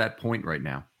back to that point right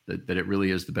now, that it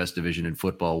really is the best division in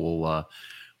football.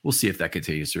 We'll see if that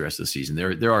continues the rest of the season.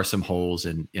 There are some holes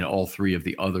in all 3 of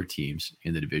the other teams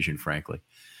in the division, frankly.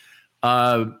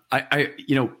 For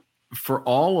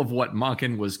all of what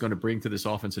Monken was going to bring to this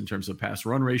offense in terms of pass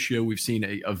run ratio, we've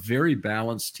seen a very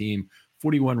balanced team.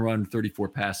 41 run, 34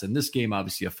 pass. In this game,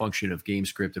 obviously a function of game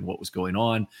script and what was going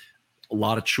on. A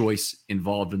lot of choice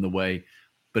involved in the way.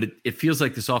 But it feels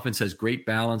like this offense has great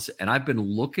balance. And I've been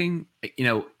looking,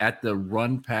 at the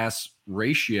run-pass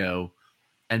ratio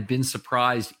and been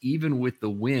surprised, even with the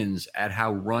wins, at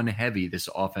how run-heavy this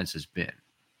offense has been.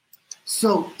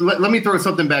 So let me throw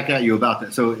something back at you about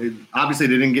that. So obviously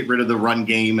they didn't get rid of the run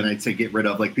game, and I'd say get rid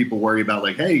of, like, people worry about,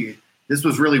 like, hey, this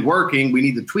was really working. We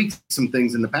need to tweak some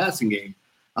things in the passing game.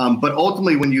 But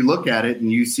ultimately, when you look at it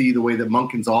and you see the way that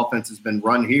Monken's offense has been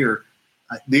run here,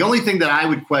 the only thing that I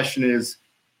would question is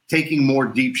taking more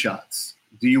deep shots.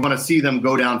 Do you want to see them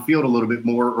go downfield a little bit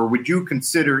more, or would you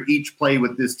consider each play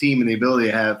with this team and the ability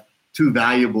to have too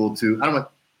valuable to – I don't know,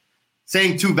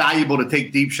 saying too valuable to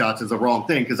take deep shots is a wrong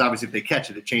thing, because obviously if they catch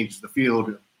it, it changes the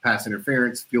field, pass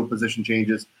interference, field position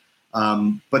changes.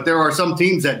 But there are some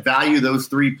teams that value those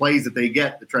 3 plays that they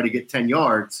get to try to get 10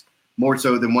 yards more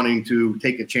so than wanting to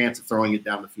take a chance of throwing it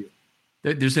down the field.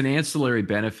 There's an ancillary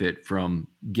benefit from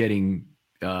getting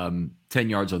 10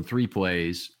 yards on 3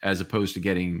 plays as opposed to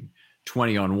getting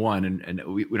 20 on 1. And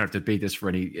we don't have to debate this for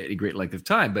any great length of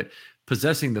time, but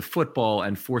possessing the football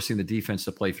and forcing the defense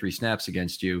to play 3 snaps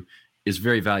against you is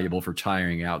very valuable for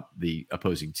tiring out the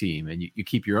opposing team. And you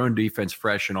keep your own defense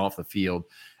fresh and off the field.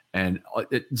 And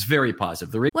it's very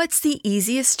positive. What's the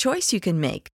easiest choice you can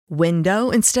make?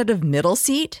 Window instead of middle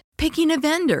seat? Picking a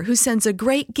vendor who sends a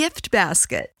great gift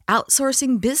basket?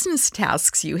 Outsourcing business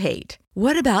tasks you hate?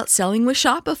 What about selling with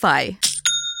Shopify?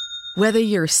 Whether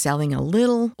you're selling a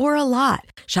little or a lot,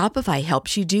 Shopify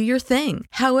helps you do your thing,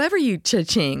 however you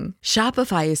cha-ching.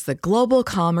 Shopify is the global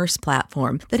commerce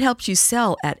platform that helps you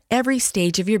sell at every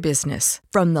stage of your business.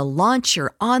 From the launch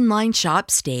your online shop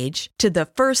stage to the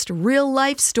first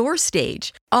real-life store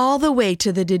stage, all the way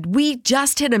to the did we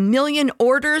just hit 1 million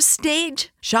orders stage.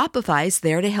 Shopify's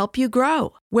there to help you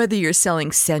grow. Whether you're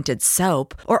selling scented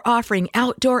soap or offering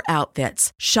outdoor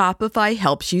outfits, Shopify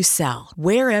helps you sell.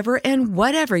 Wherever and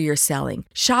whatever you're selling,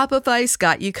 Shopify's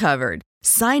got you covered.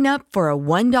 Sign up for a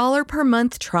 $1 per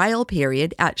month trial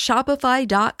period at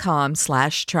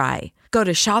shopify.com/try. Go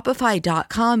to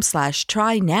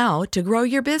shopify.com/try now to grow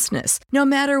your business, no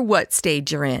matter what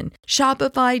stage you're in.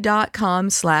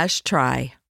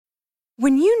 Shopify.com/try.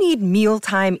 When you need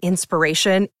mealtime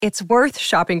inspiration, it's worth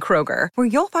shopping Kroger, where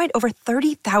you'll find over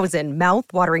 30,000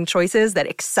 mouth-watering choices that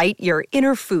excite your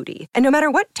inner foodie. And no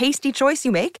matter what tasty choice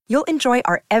you make, you'll enjoy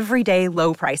our everyday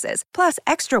low prices, plus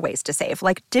extra ways to save,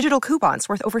 like digital coupons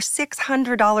worth over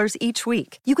 $600 each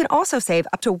week. You can also save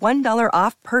up to $1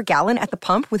 off per gallon at the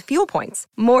pump with fuel points.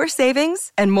 More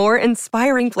savings and more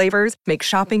inspiring flavors make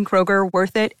shopping Kroger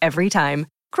worth it every time.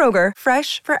 Kroger,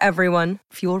 fresh for everyone.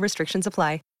 Fuel restrictions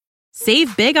apply.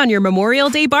 Save big on your Memorial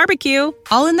Day barbecue,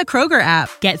 all in the Kroger app.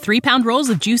 Get 3-pound rolls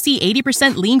of juicy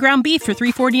 80% lean ground beef for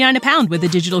 $3.49 a pound with a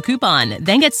digital coupon.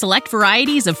 Then get select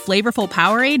varieties of flavorful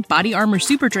Powerade, Body Armor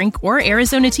Super Drink, or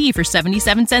Arizona tea for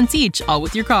 77 cents each, all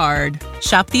with your card.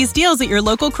 Shop these deals at your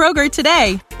local Kroger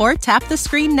today, or tap the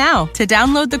screen now to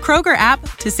download the Kroger app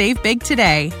to save big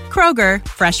today. Kroger,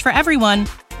 fresh for everyone.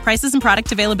 Prices and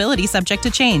product availability subject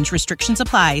to change. Restrictions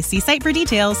apply. See site for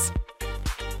details.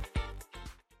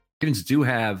 Ravens do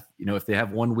have, if they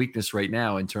have one weakness right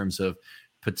now in terms of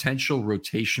potential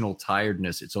rotational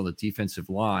tiredness, it's on the defensive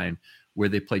line, where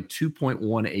they play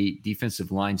 2.18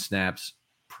 defensive line snaps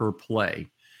per play.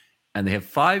 And they have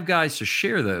 5 guys to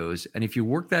share those. And if you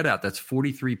work that out, that's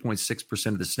 43.6%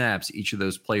 of the snaps each of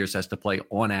those players has to play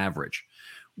on average,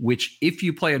 which, if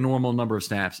you play a normal number of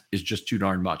snaps, is just too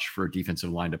darn much for a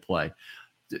defensive line to play.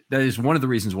 That is one of the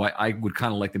reasons why I would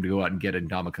kind of like them to go out and get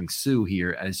Ndamukong Suh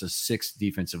here as a 6th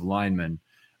defensive lineman.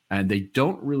 And they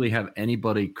don't really have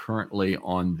anybody currently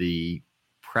on the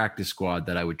practice squad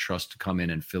that I would trust to come in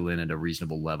and fill in at a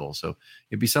reasonable level. So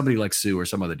it'd be somebody like Suh or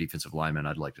some other defensive lineman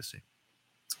I'd like to see.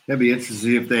 That'd be interesting to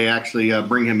see if they actually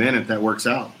bring him in, if that works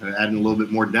out, adding a little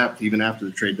bit more depth even after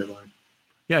the trade deadline.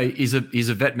 Yeah, he's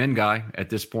a vet men guy at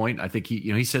this point. I think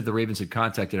he said the Ravens had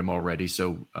contacted him already.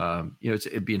 So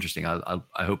it'd be interesting. I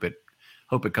hope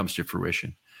it comes to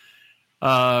fruition.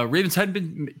 Ravens hadn't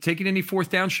been taking any 4th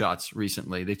down shots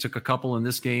recently. They took a couple in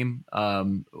this game.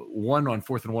 One on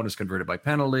 4th and 1 was converted by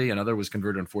penalty. Another was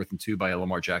converted on 4th and 2 by a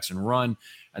Lamar Jackson run.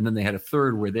 And then they had a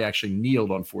third where they actually kneeled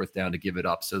on 4th down to give it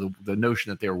up. So the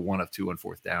notion that they were 1 of 2 on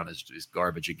 4th down is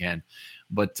garbage again.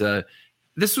 But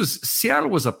Seattle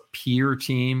was a peer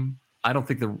team. I don't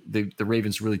think the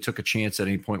Ravens really took a chance at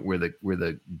any point where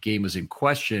the game was in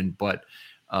question. But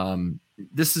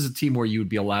this is a team where you would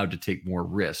be allowed to take more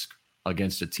risk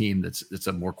against a team that's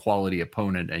a more quality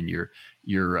opponent, and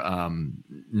you're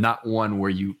not one where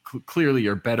you clearly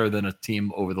are better than a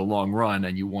team over the long run,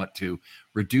 and you want to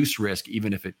reduce risk,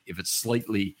 even if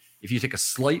you take a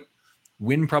slight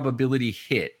win probability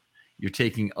hit, you're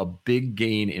taking a big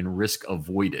gain in risk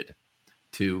avoided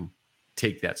to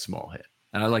take that small hit.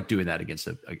 And I like doing that against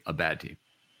a bad team.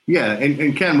 Yeah.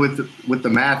 And Ken, with the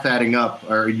math adding up,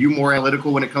 are you more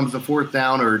analytical when it comes to 4th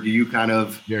down, or do you kind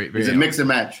of, very, very is it mix and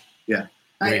match? Yeah.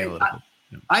 I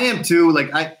am too.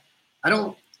 Like I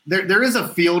don't, there is a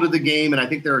feel to the game. And I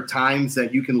think there are times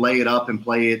that you can lay it up and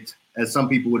play it as some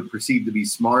people would perceive to be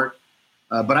smart.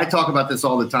 But I talk about this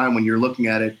all the time when you're looking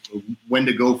at it, when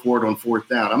to go for it on 4th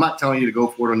down. I'm not telling you to go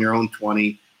for it on your own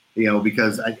 20,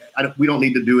 because we don't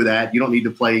need to do that. You don't need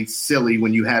to play silly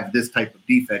when you have this type of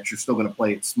defense. You're still going to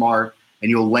play it smart, and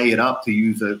you'll lay it up, to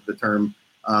use the term,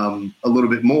 a little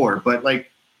bit more. But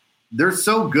they're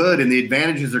so good, and the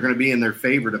advantages are going to be in their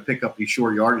favor to pick up these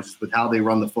short yardages with how they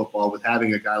run the football, with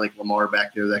having a guy like Lamar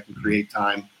back there that can create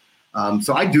time.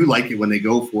 So I do like it when they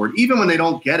go for it, even when they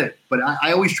don't get it. But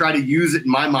I always try to use it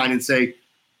in my mind and say,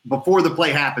 before the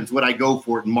play happens, would I go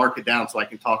for it and mark it down so I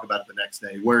can talk about it the next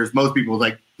day? Whereas most people are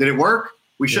like, did it work?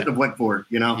 We shouldn't have went for it,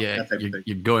 Yeah, that type of thing.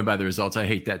 You're going by the results. I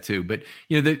hate that too. But,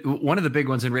 one of the big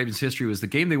ones in Ravens history was the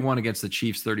game they won against the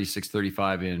Chiefs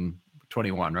 36-35 in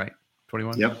 21, right?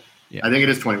 21? Yep. Yeah. I think it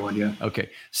is 21, yeah. Okay.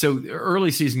 So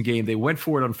early season game, they went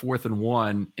for it on 4th and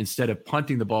 1 instead of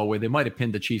punting the ball, where they might have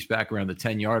pinned the Chiefs back around the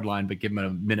 10-yard line, but give them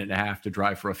a minute and a half to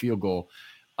drive for a field goal.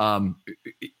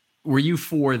 Were you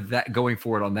for that, going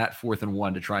for it on that 4th and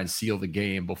 1 to try and seal the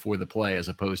game before the play, as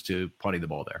opposed to punting the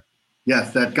ball there?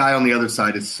 Yes, that guy on the other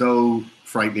side is so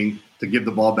frightening to give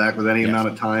the ball back with any amount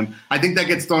of time. I think that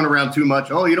gets thrown around too much.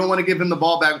 Oh, you don't want to give him the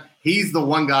ball back. He's the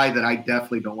one guy that I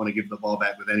definitely don't want to give the ball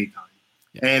back with any time.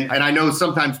 Yeah. And I know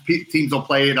sometimes teams will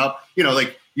play it up.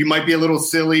 You might be a little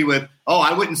silly with,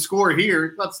 I wouldn't score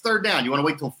here. That's 3rd down. You want to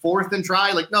wait till 4th and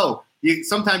try? No.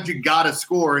 Sometimes you got to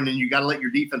score, and then you got to let your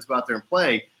defense go out there and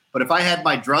play. But if I had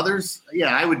my druthers,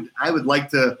 I would like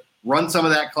to run some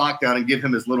of that clock down and give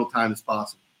him as little time as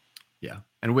possible. Yeah.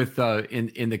 And with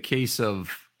in the case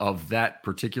of that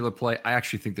particular play, I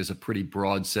actually think there's a pretty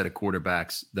broad set of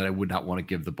quarterbacks that I would not want to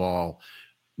give the ball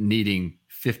needing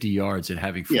 50 yards and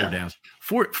having 4 downs.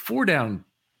 Four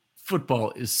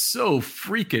football is so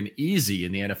freaking easy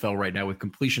in the NFL right now with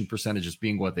completion percentages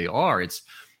being what they are. It's,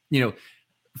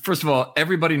 first of all,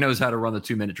 everybody knows how to run the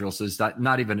 2-minute drill, so it's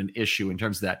not even an issue in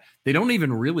terms of that. They don't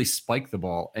even really spike the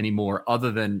ball anymore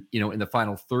other than, in the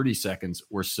final 30 seconds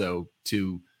or so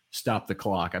to stop the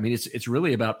clock. I mean, it's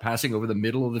really about passing over the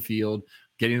middle of the field,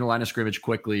 getting the line of scrimmage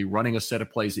quickly, running a set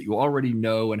of plays that you already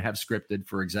know and have scripted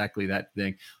for exactly that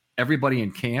thing. Everybody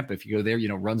in camp, if you go there,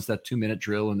 runs that 2-minute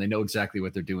drill and they know exactly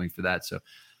what they're doing for that. So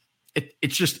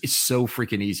it's so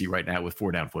freaking easy right now with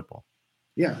 4-down football.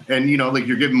 Yeah. And, like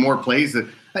you're giving more plays.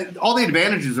 All the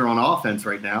advantages are on offense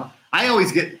right now. I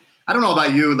don't know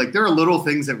about you, like there are little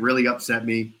things that really upset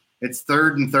me. It's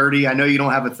 3rd and 30. I know you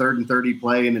don't have a 3rd and 30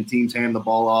 play and then teams hand the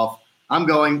ball off. I'm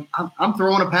throwing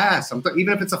a pass.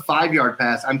 Even if it's a 5-yard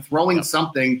pass, I'm throwing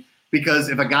something, because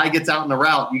if a guy gets out in the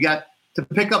route, you got to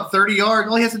pick up 30 yards.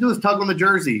 All he has to do is tug on the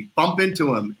jersey, bump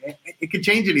into him. It could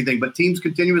change anything, but teams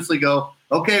continuously go,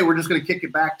 okay, we're just going to kick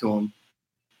it back to him.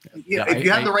 If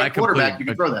you have the right quarterback, you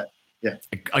can throw that. Yeah,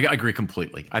 I agree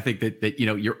completely. I think that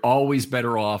you're always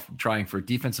better off trying for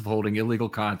defensive holding, illegal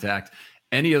contact,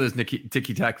 any of those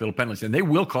ticky-tack little penalties, and they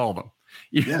will call them.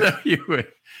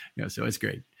 So it's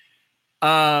great.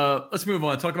 Let's move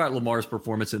on. Talk about Lamar's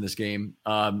performance in this game.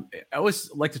 I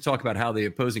always like to talk about how the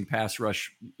opposing pass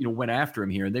rush, went after him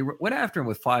here, and they went after him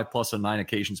with 5+ on 9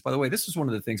 occasions. By the way, this is one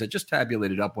of the things I just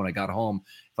tabulated up when I got home.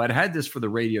 If I'd had this for the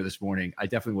radio this morning, I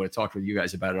definitely would have talked with you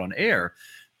guys about it on air.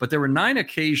 But there were 9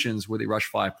 occasions where they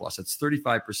rushed 5+. That's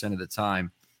 35% of the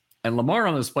time. And Lamar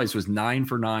on those plays was 9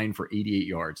 for 9 for 88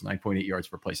 yards, 9.8 yards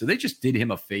per play. So they just did him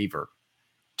a favor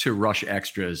to rush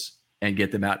extras and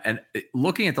get them out. And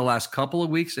looking at the last couple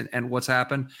of weeks and what's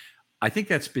happened, I think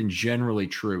that's been generally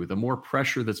true. The more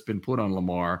pressure that's been put on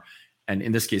Lamar, and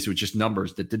in this case, it was just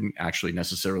numbers that didn't actually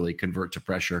necessarily convert to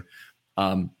pressure,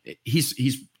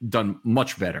 he's done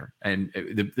much better. And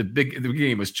the big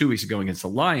game was 2 weeks ago against the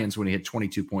Lions when he had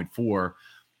 22.4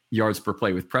 yards per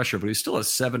play with pressure, but he still has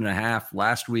 7.5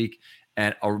 last week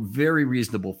and a very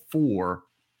reasonable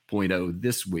 4.0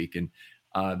 this week. And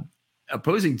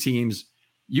opposing teams,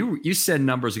 you send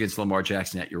numbers against Lamar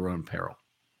Jackson at your own peril.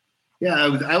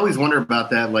 Yeah, I always wonder about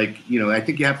that. Like, I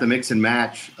think you have to mix and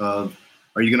match of,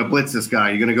 are you going to blitz this guy?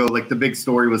 You're going to go, like the big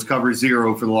story was cover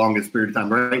 0 for the longest period of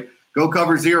time, right? Go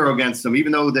cover 0 against them,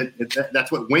 even though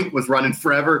that's what Wink was running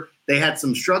forever. They had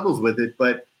some struggles with it,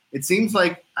 but it seems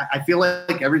like I feel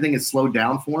like everything is slowed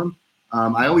down for him.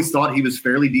 I always thought he was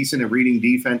fairly decent at reading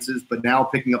defenses, but now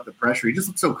picking up the pressure, he just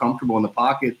looks so comfortable in the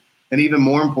pocket. And even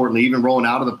more importantly, even rolling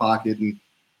out of the pocket. And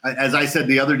as I said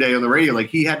the other day on the radio, like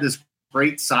he had this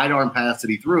great sidearm pass that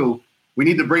he threw. We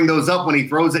need to bring those up when he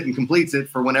throws it and completes it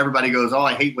for when everybody goes, oh,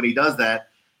 I hate when he does that,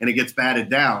 and it gets batted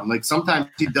down. Like sometimes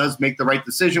he does make the right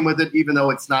decision with it, even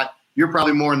though it's not – you're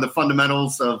probably more in the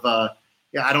fundamentals of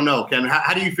I don't know, Ken.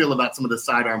 How do you feel about some of the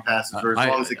sidearm passes, or as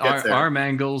long as it gets there? Arm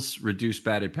angles reduce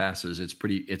batted passes. That's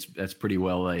pretty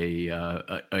well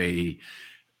a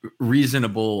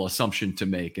reasonable assumption to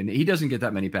make, and he doesn't get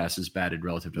that many passes batted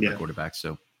relative to the quarterback.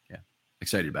 So yeah,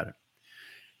 excited about it.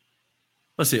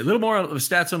 Let's see a little more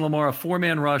stats on Lamar. A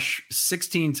 4-man rush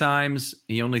 16 times.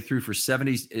 He only threw for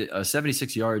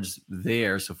 76 yards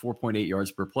there, so 4.8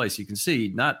 yards per play. So you can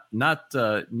see not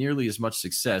nearly as much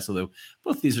success, although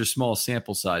both these are small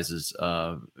sample sizes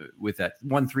with that.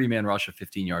 One 3-man rush, a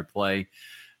 15-yard play.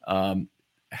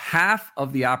 Half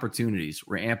of the opportunities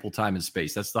were ample time and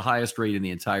space. That's the highest rate in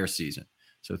the entire season.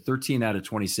 So 13 out of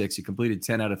 26. He completed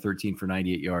 10 out of 13 for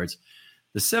 98 yards.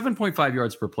 The 7.5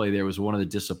 yards per play there was one of the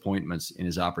disappointments in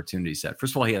his opportunity set.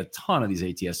 First of all, he had a ton of these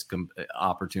ATS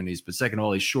opportunities, but second of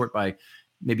all, he's short by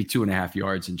maybe 2.5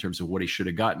 yards in terms of what he should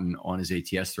have gotten on his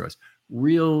ATS throws.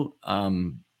 Real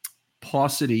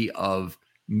paucity of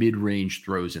mid-range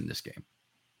throws in this game.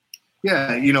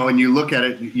 Yeah, and you look at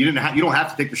it, you don't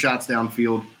have to take the shots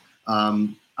downfield.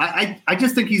 I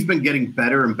just think he's been getting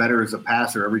better and better as a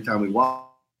passer every time we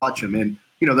watch him. And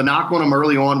the knock on him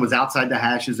early on was outside the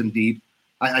hashes and deep.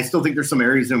 I still think there's some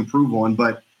areas to improve on,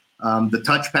 but the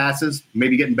touch passes,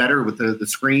 maybe getting better with the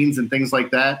screens and things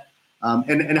like that.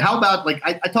 And how about, like,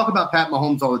 I talk about Pat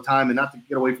Mahomes all the time, and not to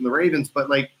get away from the Ravens, but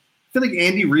like, I feel like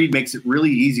Andy Reid makes it really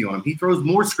easy on him. He throws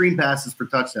more screen passes for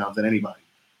touchdowns than anybody.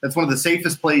 That's one of the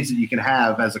safest plays that you can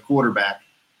have as a quarterback.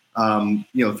 Throwing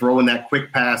that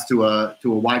quick pass to a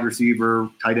wide receiver,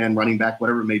 tight end, running back,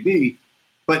 whatever it may be.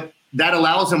 But that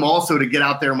allows him also to get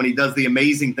out there when he does the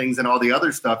amazing things and all the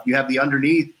other stuff. You have the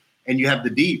underneath and you have the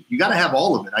deep. You got to have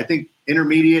all of it. I think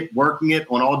intermediate, working it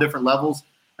on all different levels.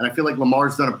 And I feel like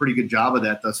Lamar's done a pretty good job of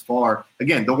that thus far.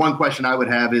 Again, the one question I would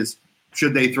have is,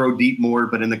 should they throw deep more?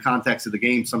 But in the context of the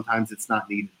game, sometimes it's not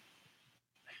needed.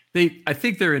 I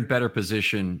think they're in better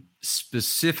position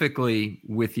specifically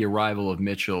with the arrival of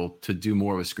Mitchell to do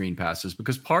more with screen passes,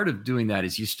 because part of doing that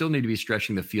is you still need to be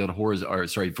stretching the field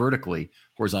vertically,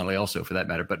 horizontally also for that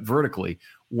matter, but vertically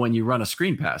when you run a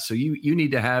screen pass. So you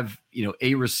need to have,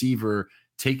 a receiver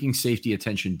taking safety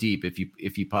attention deep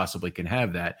if you possibly can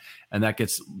have that. And that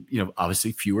gets,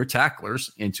 obviously fewer tacklers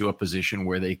into a position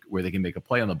where they can make a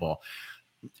play on the ball.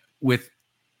 With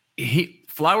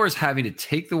Flowers having to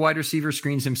take the wide receiver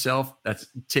screens himself, that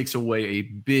takes away a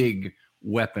big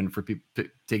weapon for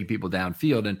taking people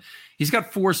downfield. And he's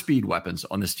got 4 speed weapons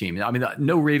on this team. I mean,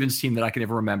 no Ravens team that I can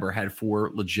ever remember had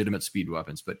 4 legitimate speed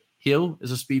weapons, but Hill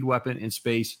is a speed weapon in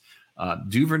space.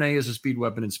 Duvernay is a speed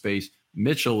weapon in space.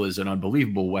 Mitchell is an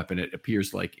unbelievable weapon, it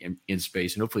appears like, in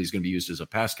space. And hopefully he's going to be used as a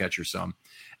pass catcher some.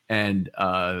 And,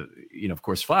 of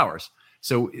course, Flowers.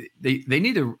 So they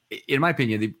need to, in my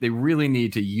opinion, they really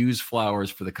need to use Flowers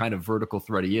for the kind of vertical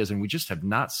threat he is. And we just have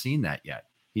not seen that yet.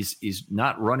 He's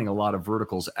not running a lot of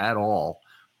verticals at all.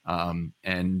 And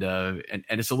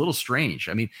it's a little strange.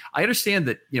 I mean, I understand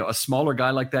that, a smaller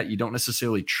guy like that, you don't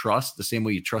necessarily trust the same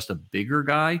way you trust a bigger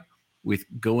guy with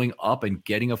going up and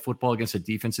getting a football against a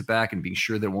defensive back and being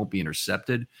sure that it won't be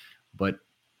intercepted. But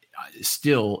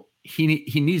still, he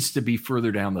needs to be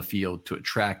further down the field to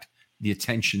attract the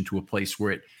attention to a place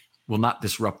where it will not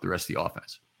disrupt the rest of the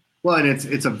offense. Well, and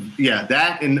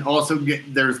that, and also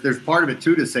there's part of it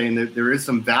too to saying that there is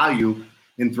some value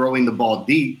in throwing the ball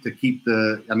deep to keep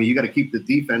you got to keep the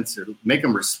defense or make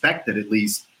them respect it at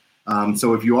least.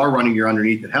 So if you are running your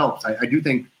underneath, it helps. I do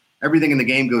think everything in the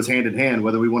game goes hand in hand,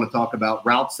 whether we want to talk about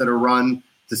routes that are run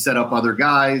to set up other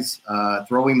guys,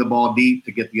 throwing the ball deep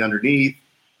to get the underneath,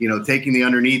 taking the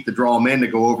underneath to draw them in to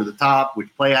go over the top, which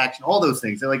play action, all those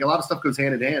things. Like a lot of stuff goes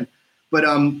hand in hand. But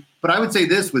I would say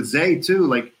this with Zay too,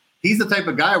 like he's the type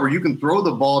of guy where you can throw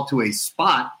the ball to a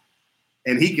spot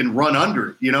and he can run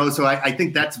under it, So I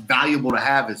think that's valuable to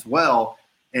have as well.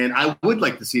 And I would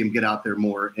like to see him get out there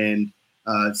more and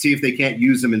see if they can't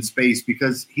use him in space,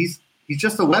 because he's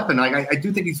just a weapon. I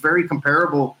do think he's very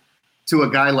comparable to a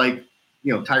guy like,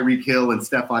 Tyreek Hill and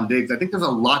Stephon Diggs. I think there's a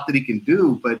lot that he can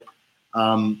do, but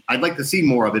I'd like to see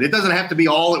more of it. It doesn't have to be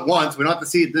all at once. We don't have to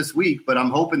see it this week, but I'm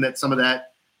hoping that some of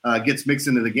that gets mixed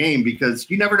into the game, because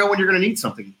you never know when you're going to need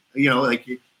something. Like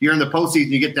you're in the postseason,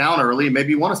 you get down early, and maybe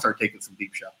you want to start taking some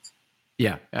deep shots.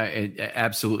 Yeah,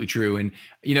 absolutely true. And,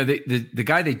 the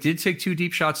guy they did take 2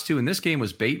 deep shots to in this game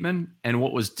was Bateman. And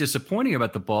what was disappointing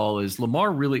about the ball is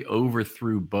Lamar really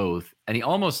overthrew both, and he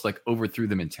almost overthrew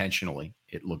them intentionally,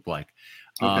 it looked like.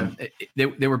 Okay.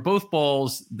 They were both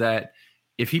balls that,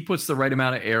 if he puts the right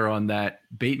amount of air on that,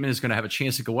 Bateman is going to have a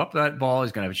chance to go up that ball.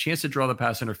 He's going to have a chance to draw the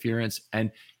pass interference.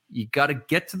 And you got to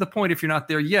get to the point, if you're not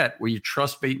there yet, where you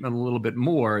trust Bateman a little bit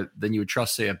more than you would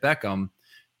trust, say, a Beckham,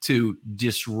 to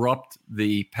disrupt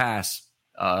the pass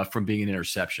from being an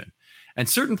interception. And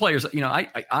certain players,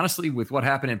 I honestly, with what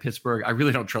happened in Pittsburgh, I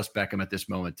really don't trust Beckham at this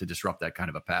moment to disrupt that kind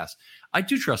of a pass. I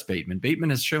do trust Bateman. Bateman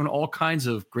has shown all kinds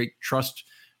of great trust,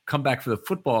 come back for the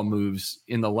football moves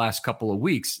in the last couple of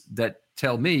weeks that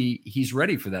tell me he's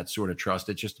ready for that sort of trust.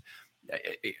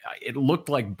 It looked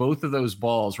like both of those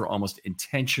balls were almost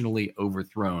intentionally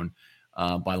overthrown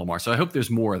by Lamar. So I hope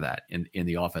there's more of that in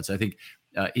the offense. I think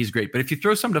he's great. But if you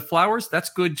throw some to Flowers, that's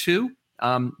good too.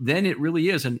 Then it really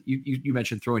is. And you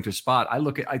mentioned throwing to a spot.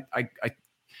 I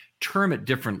term it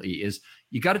differently, is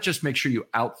you got to just make sure you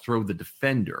outthrow the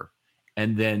defender,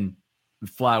 and then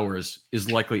Flowers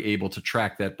is likely able to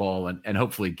track that ball and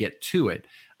hopefully get to it.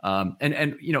 And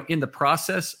in the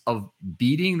process of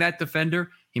beating that defender,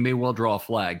 he may well draw a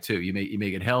flag too. You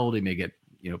may get held. He may get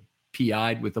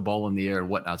PI'd with the ball in the air and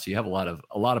whatnot. So you have a lot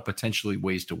of potentially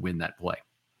ways to win that play.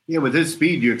 Yeah, with his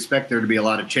speed, you expect there to be a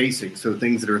lot of chasing. So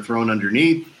things that are thrown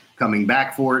underneath, coming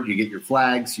back for it, you get your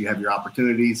flags, you have your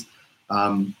opportunities.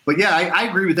 But yeah, I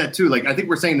agree with that too. Like I think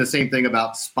we're saying the same thing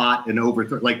about spot and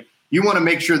overthrow. Like you want to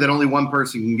make sure that only one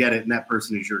person can get it, and that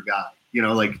person is your guy.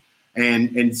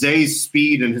 And Zay's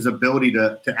speed and his ability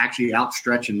to actually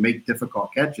outstretch and make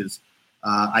difficult catches,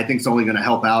 I think is only going to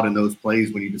help out in those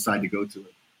plays when you decide to go to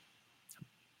it.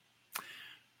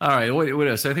 All right, what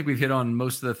else? I think we've hit on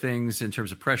most of the things in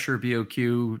terms of pressure,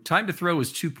 BOQ. Time to throw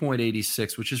is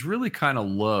 2.86, which is really kind of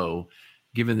low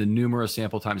given the numerous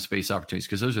sample time space opportunities,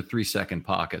 because those are 3-second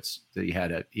pockets that he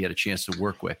had a chance to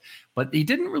work with. But he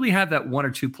didn't really have that 1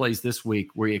 or 2 plays this week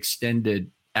where he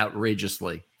extended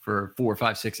outrageously for 4,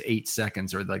 5, 6, 8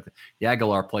 seconds, or like the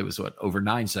Aguilar play was over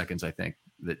 9 seconds, I think.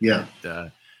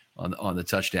 On the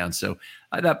touchdown. So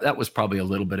that was probably a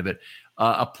little bit of it.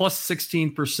 A plus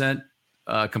 16%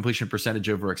 completion percentage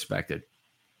over expected.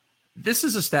 this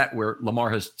is a stat where Lamar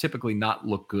has typically not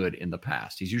looked good in the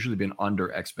past. He's usually been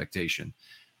under expectation.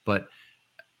 But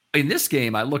in this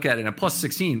game, I look at it, and a plus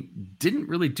 16 didn't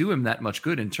really do him that much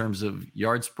good in terms of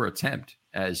yards per attempt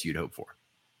as you'd hope for.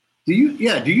 Do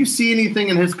you see anything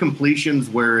in his completions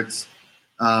where it's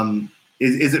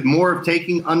is it more of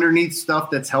taking underneath stuff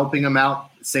that's helping him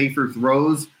out, safer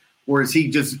throws, or is he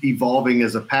just evolving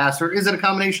as a passer? Is it a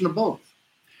combination of both?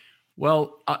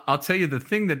 Well, I'll tell you the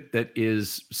thing that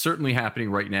is certainly happening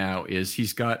right now is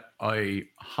he's got a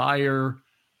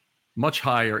much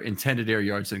higher intended air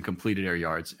yards than completed air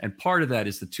yards. And part of that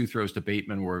is the 2 throws to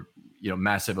Bateman were,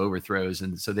 massive overthrows.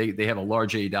 And so they have a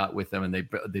large ADOT with them, and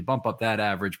they bump up that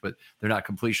average, but they're not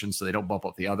completions, so they don't bump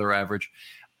up the other average.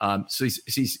 So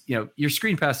he's your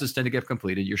screen passes tend to get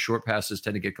completed. Your short passes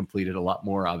tend to get completed a lot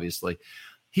more, obviously.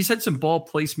 He's had some ball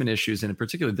placement issues, and in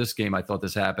particular this game, I thought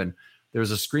this happened. There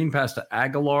was a screen pass to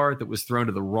Aguilar that was thrown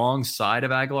to the wrong side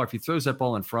of Aguilar. If he throws that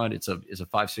ball in front, it's a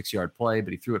 5-6 yard play,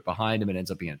 but he threw it behind him and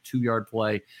ends up being a 2-yard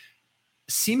play.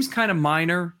 Seems kind of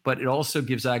minor, but it also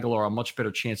gives Aguilar a much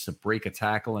better chance to break a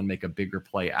tackle and make a bigger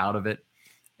play out of it.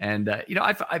 And,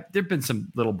 there've been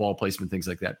some little ball placement things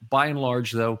like that. By and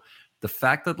large, though, the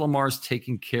fact that Lamar's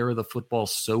taking care of the football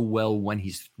so well when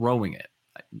he's throwing it,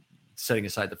 setting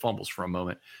aside the fumbles for a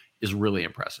moment, is really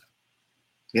impressive.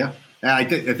 Yeah. I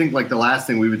think like the last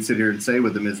thing we would sit here and say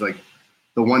with him is like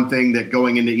the one thing that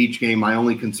going into each game, my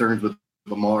only concerns with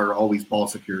Lamar are always ball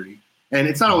security. And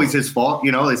it's not always his fault.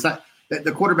 It's not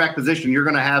the quarterback position. You're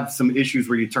going to have some issues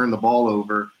where you turn the ball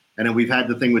over. And then we've had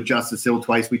the thing with Justice Hill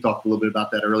twice. We talked a little bit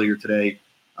about that earlier today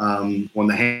on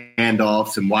the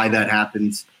handoffs and why that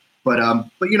happens. But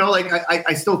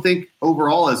I still think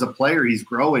overall as a player, he's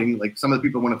growing. Like some of the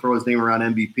people want to throw his name around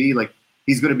MVP. Like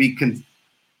he's going to be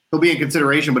he'll be in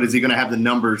consideration, but is he going to have the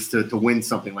numbers to win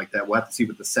something like that? We'll have to see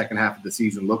what the second half of the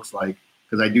season looks like,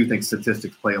 because I do think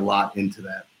statistics play a lot into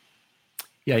that.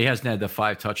 Yeah, he hasn't had the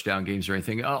 5 touchdown games or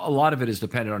anything. A lot of it is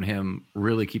dependent on him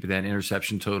really keeping that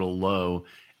interception total low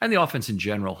and the offense in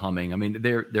general humming. I mean,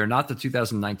 they're not the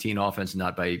 2019 offense,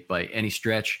 not by any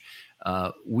stretch.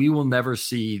 We will never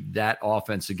see that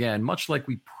offense again, much like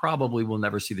we probably will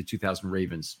never see the 2000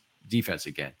 Ravens defense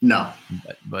again. No,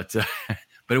 but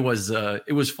it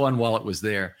was fun while it was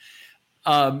there.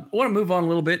 I want to move on a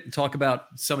little bit and talk about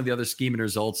some of the other scheme and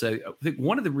results. I think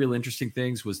one of the real interesting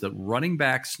things was the running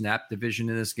back snap division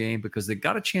in this game, because they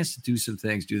got a chance to do some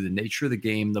things due to the nature of the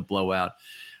game, the blowout.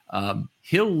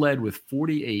 Hill led with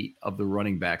 48 of the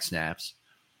running back snaps.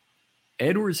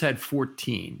 Edwards had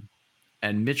 14,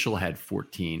 and Mitchell had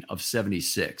 14 of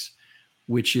 76,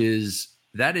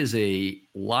 that is a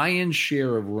lion's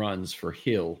share of runs for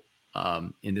Hill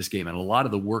in this game. And a lot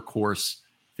of the workhorse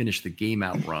finish the game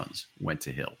out runs went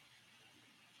to Hill.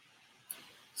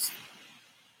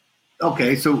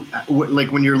 Okay, so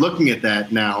like when you're looking at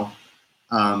that now,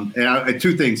 and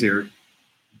 2 things here.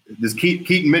 Does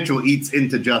Keaton Mitchell eats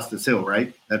into Justice Hill,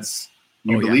 right?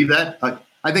 You believe that?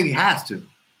 I think he has to.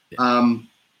 Yeah.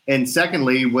 And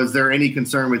secondly, was there any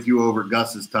concern with you over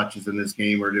Gus's touches in this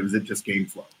game, or was it just game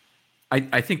flow?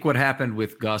 I think what happened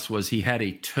with Gus was he had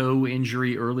a toe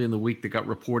injury early in the week that got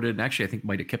reported, and actually I think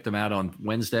might have kept him out on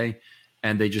Wednesday.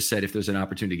 And they just said, if there's an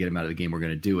opportunity to get him out of the game, we're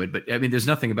going to do it. But I mean, there's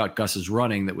nothing about Gus's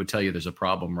running that would tell you there's a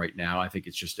problem right now. I think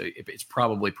it's just it's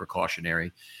probably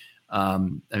precautionary.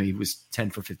 He was 10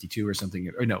 for 52 or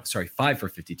something, or no, sorry, 5 for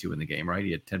 52 in the game, right?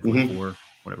 He had 10.4,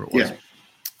 whatever it was. Yeah.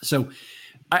 So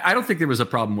I don't think there was a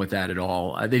problem with that at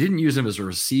all. They didn't use him as a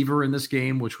receiver in this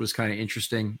game, which was kind of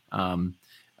interesting.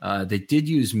 They did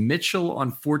use Mitchell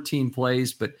on 14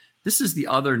 plays, but this is the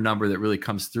other number that really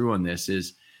comes through on this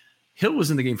is Hill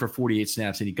was in the game for 48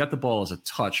 snaps and he got the ball as a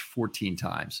touch 14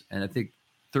 times. And I think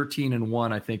 13 and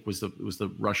 1, I think was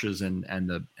the rushes and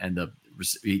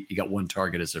he got 1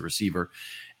 target as a receiver.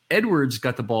 Edwards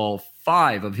got the ball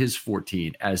 5 of his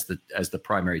 14 as the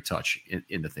primary touch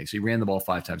in the thing. So he ran the ball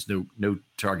 5 times, no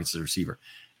targets as a receiver.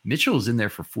 Mitchell is in there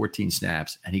for 14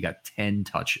 snaps and he got 10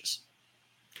 touches.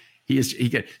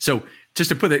 So just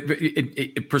to put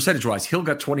it percentage wise, Hill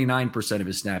got 29% of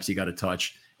his snaps. He got a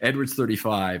touch. Edwards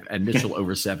 35 and Mitchell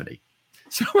over 70.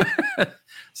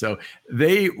 So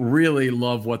they really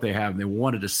love what they have and they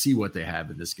wanted to see what they have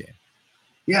in this game.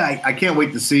 Yeah, I can't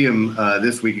wait to see him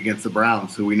this week against the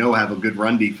Browns, who we know have a good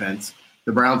run defense.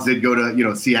 The Browns did go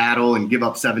to Seattle and give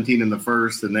up 17 in the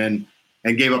first, and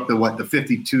gave up the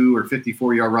 52 or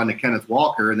 54 yard run to Kenneth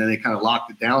Walker, and then they kind of locked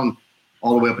it down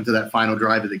all the way up into that final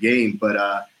drive of the game.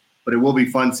 But it will be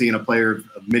fun seeing a player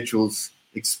of Mitchell's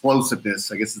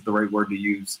explosiveness, I guess is the right word to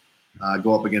use,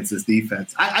 go up against this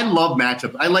defense. I love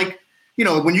matchups. I like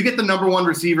when you get the number one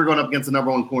receiver going up against the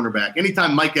number one cornerback,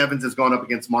 anytime Mike Evans has gone up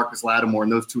against Marcus Lattimore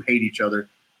and those two hate each other,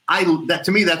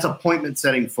 to me, that's appointment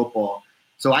setting football.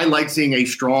 So I like seeing a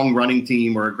strong running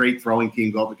team or a great throwing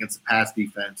team go up against the pass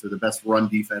defense or the best run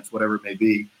defense, whatever it may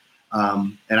be.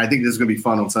 And I think this is going to be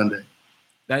fun on Sunday.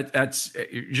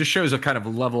 It just shows a kind of a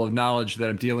level of knowledge that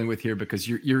I'm dealing with here, because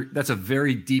that's a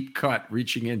very deep cut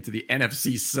reaching into the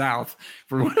NFC South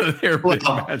for one of their big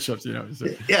matchups. So.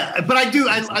 Yeah, but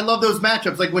I love those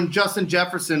matchups. Like when Justin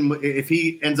Jefferson, if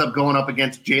he ends up going up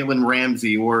against Jalen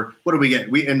Ramsey, or what do we get?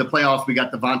 In the playoffs, we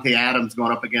got Devontae Adams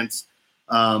going up against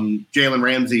Jalen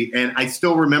Ramsey, and I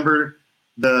still remember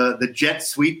the jet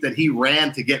sweep that he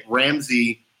ran to get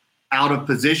Ramsey out of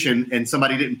position, and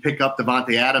somebody didn't pick up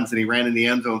Devontae Adams, and he ran in the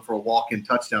end zone for a walk-in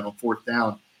touchdown on 4th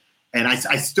down. And I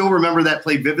still remember that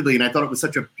play vividly, and I thought it was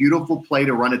such a beautiful play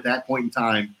to run at that point in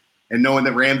time, and knowing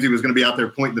that Ramsey was going to be out there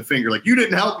pointing the finger like, you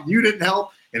didn't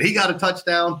help, and he got a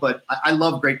touchdown. But I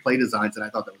love great play designs, and I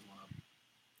thought that was one of them.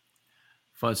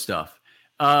 Fun stuff.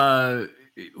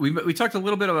 We talked a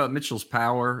little bit about Mitchell's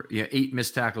power. 8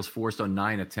 missed tackles forced on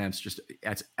 9 attempts.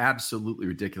 That's absolutely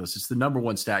ridiculous. It's the number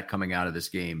one stat coming out of this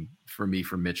game for me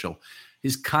from Mitchell.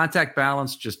 His contact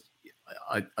balance, just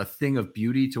a thing of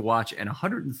beauty to watch. And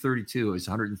 132 of his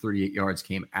 138 yards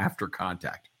came after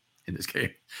contact in this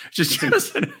game. Just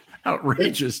an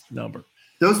outrageous number.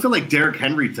 Those feel like Derrick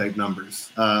Henry type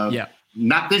numbers.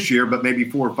 Not this year, but maybe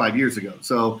 4 or 5 years ago.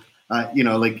 So,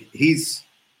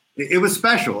 it was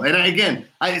special. And again,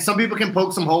 some people can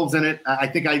poke some holes in it. I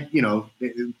think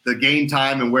the game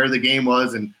time and where the game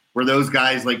was, and were those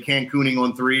guys like Cancooning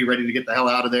on 3, ready to get the hell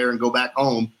out of there and go back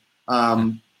home.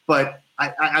 But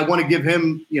I want to give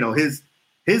him,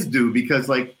 his due, because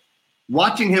like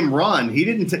watching him run, he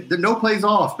didn't no plays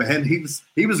off, man.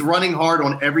 He was running hard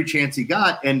on every chance he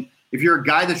got. And if you're a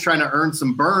guy that's trying to earn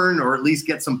some burn or at least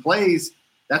get some plays,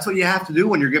 that's what you have to do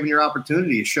when you're given your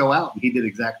opportunity to show out. And he did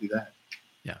exactly that.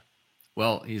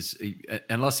 Well,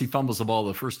 unless he fumbles the ball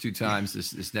the first 2 times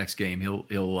this next game, he'll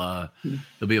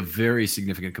be a very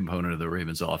significant component of the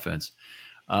Ravens offense.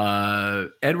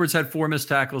 Edwards had 4 missed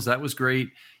tackles. That was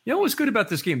great. What was good about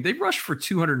this game? They rushed for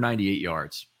 298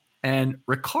 yards, and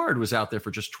Ricard was out there for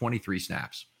just 23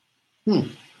 snaps. It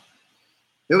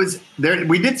was there.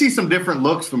 We did see some different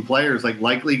looks from players, like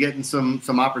Likely getting some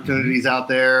opportunities out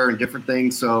there and different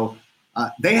things. So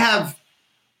they have.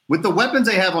 With the weapons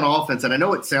they have on offense, and I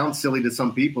know it sounds silly to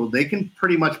some people, they can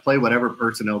pretty much play whatever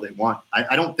personnel they want.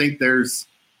 I don't think there's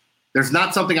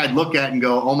not something I'd look at and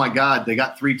go, oh my God, they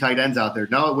got 3 tight ends out there.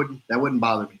 No, that wouldn't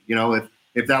bother me.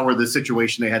 If that were the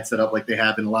situation they had set up like they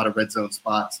have in a lot of red zone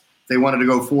spots, if they wanted to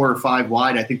go 4 or 5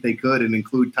 wide, I think they could, and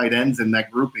include tight ends in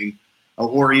that grouping,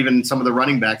 or even some of the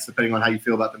running backs, depending on how you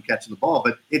feel about them catching the ball.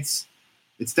 But it's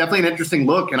definitely an interesting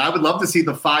look, and I would love to see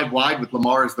the 5 wide with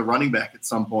Lamar as the running back at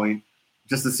some point,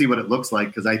 just to see what it looks like,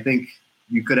 because I think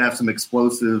you could have some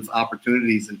explosive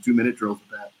opportunities in 2-minute drills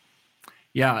with that.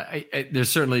 Yeah,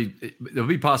 there'll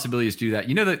be possibilities to do that.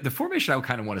 The formation I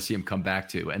kind of want to see him come back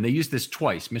to, and they used this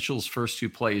twice. Mitchell's first 2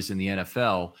 plays in the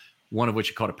NFL, one of which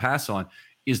he caught a pass on,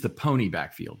 is the pony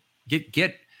backfield.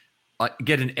 Get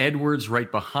an Edwards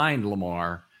right behind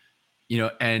Lamar,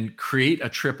 and create a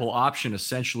triple option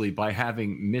essentially by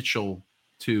having Mitchell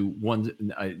to one,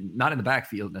 not in the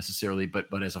backfield necessarily, but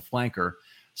as a flanker,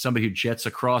 somebody who jets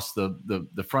across the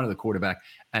front of the quarterback,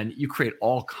 and you create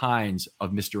all kinds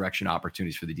of misdirection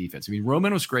opportunities for the defense. I mean,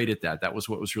 Roman was great at that. That was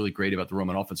what was really great about the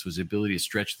Roman offense, was the ability to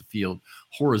stretch the field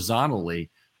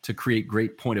horizontally to create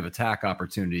great point of attack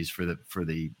opportunities for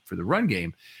the run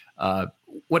game.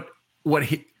 What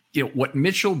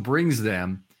Mitchell brings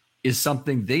them is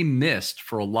something they missed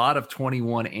for a lot of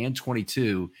 21 and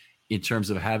 22 in terms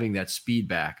of having that speed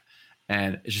back.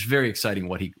 And it's just very exciting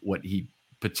what he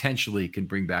potentially can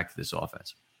bring back to this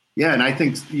offense. Yeah, and I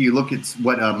think you look at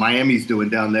what Miami's doing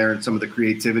down there and some of the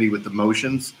creativity with the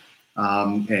motions,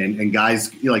 and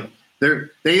guys like they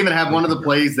even have one of the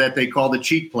plays that they call the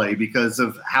cheat play because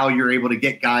of how you're able to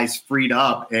get guys freed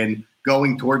up and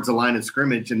going towards the line of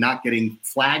scrimmage and not getting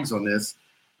flags on this.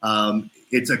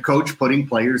 It's a coach putting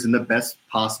players in the best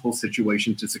possible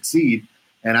situation to succeed.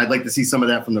 And I'd like to see some of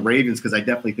that from the Ravens, because I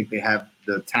definitely think they have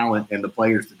the talent and the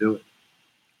players to do it.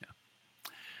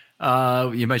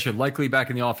 You mentioned Likely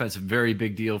back in the offense, a very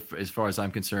big deal as far as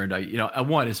I'm concerned. I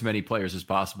want as many players as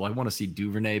possible. I want to see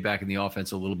Duvernay back in the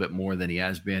offense a little bit more than he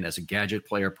has been as a gadget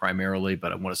player primarily,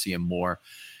 but I want to see him more.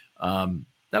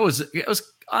 It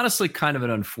was honestly kind of an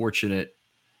unfortunate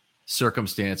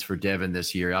circumstance for Devin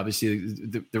this year. Obviously,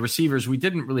 the receivers, we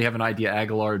didn't really have an idea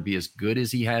Aguilar would be as good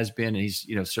as he has been, and he's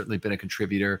certainly been a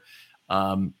contributor.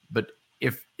 But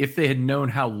if they had known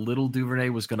how little Duvernay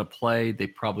was going to play, they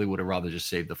probably would have rather just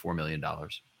saved the $4 million.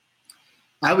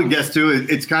 I would guess too.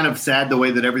 It's kind of sad the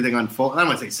way that everything unfolded. I don't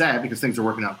want to say sad because things are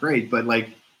working out great, but like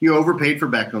you overpaid for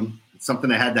Beckham. It's something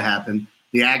that had to happen.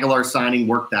 The Aguilar signing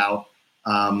worked out.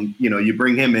 You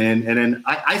bring him in, and then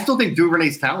I still think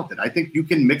Duvernay's talented. I think you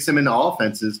can mix him into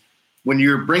offenses. When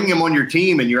you're bringing him on your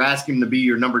team and you're asking him to be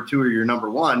your number 2 or your number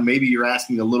 1, maybe you're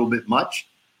asking a little bit much.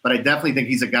 But I definitely think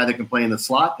he's a guy that can play in the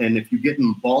slot, and if you get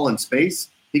him ball in space,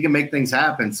 he can make things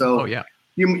happen. So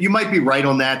you might be right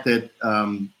on that.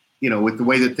 With the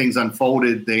way that things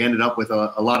unfolded, they ended up with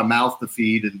a lot of mouth to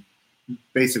feed and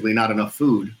basically not enough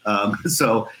food.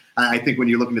 So I think when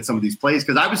you're looking at some of these plays,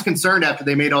 because I was concerned after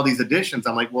they made all these additions,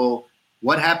 I'm like, well,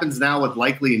 what happens now with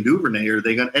Likely and Duvernay? Are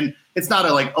they going to – and it's not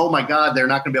oh, my God, they're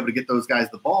not going to be able to get those guys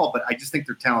the ball, but I just think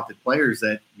they're talented players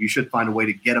that you should find a way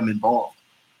to get them involved.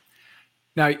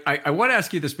 Now, I want to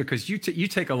ask you this because you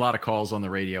take a lot of calls on the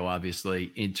radio,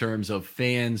 obviously, in terms of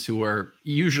fans who are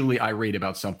usually irate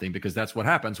about something, because that's what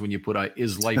happens when you put a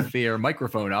 "Is Life Fair"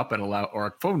 microphone up and or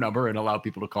a phone number and allow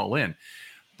people to call in.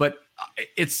 But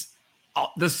it's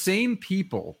the same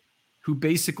people who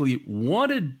basically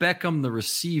wanted Beckham the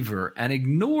receiver and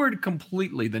ignored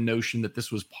completely the notion that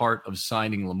this was part of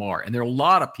signing Lamar. And there are a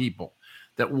lot of people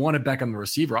that wanted Beckham the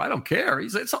receiver. I don't care.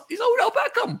 He's Odell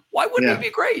Beckham. Why wouldn't he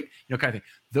be great? Kind of thing.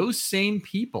 Those same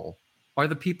people are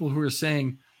the people who are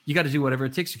saying, you got to do whatever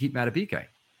it takes to keep Madubuike.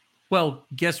 Well,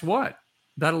 guess what?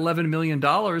 That $11 million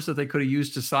that they could have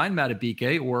used to sign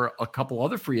Madubuike or a couple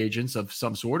other free agents of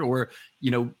some sort, or,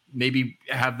 maybe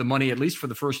have the money at least for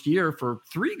the first year for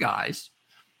 3 guys,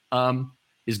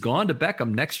 is gone to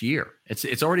Beckham next year.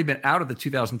 It's already been out of the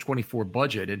 2024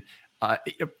 budget. And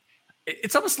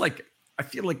it's almost like, I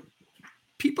feel like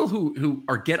people who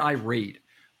get irate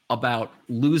about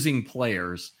losing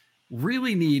players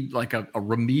really need like a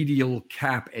remedial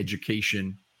cap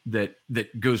education that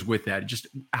goes with that. Just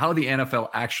how the NFL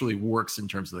actually works in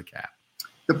terms of the cap.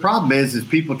 The problem is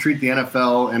people treat the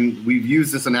NFL, and we've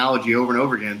used this analogy over and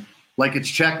over again, like it's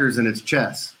checkers and it's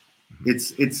chess.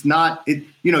 It's not,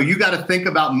 you got to think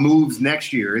about moves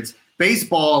next year. It's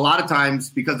baseball. A lot of times,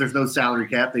 because there's no salary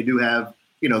cap, they do have,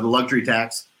 the luxury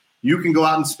tax. You can go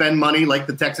out and spend money like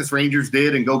the Texas Rangers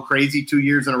did and go crazy 2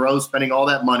 years in a row, spending all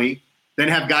that money, then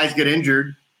have guys get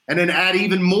injured, and then add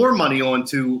even more money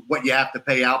onto what you have to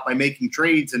pay out by making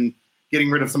trades and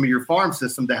getting rid of some of your farm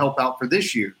system to help out for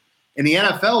this year. In the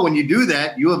NFL, when you do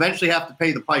that, you eventually have to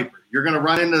pay the piper. You're going to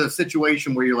run into the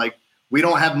situation where you're like, we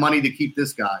don't have money to keep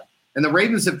this guy. And the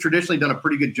Ravens have traditionally done a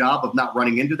pretty good job of not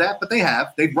running into that, but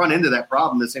they've run into that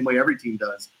problem the same way every team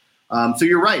does. So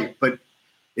you're right. But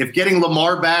if getting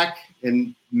Lamar back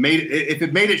and if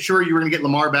it made it sure you were going to get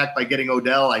Lamar back by getting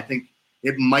Odell, I think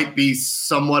it might be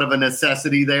somewhat of a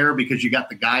necessity there because you got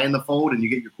the guy in the fold and you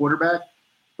get your quarterback.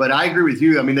 But I agree with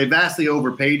you. I mean, they vastly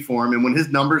overpaid for him. And when his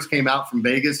numbers came out from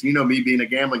Vegas, me being a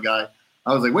gambling guy,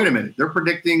 I was like, wait a minute. They're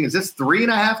predicting, is this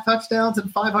 3.5 touchdowns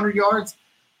and 500 yards?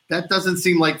 That doesn't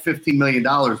seem like $15 million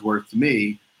worth to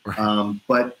me. Right.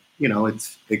 But,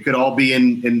 it could all be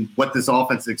in what this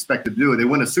offense is expected to do. They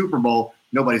win a Super Bowl.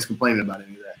 Nobody's complaining about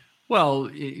any of that.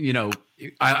 Well,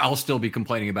 I'll still be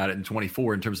complaining about it in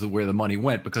 24 in terms of where the money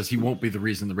went, because he won't be the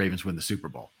reason the Ravens win the Super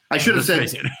Bowl. I should have said,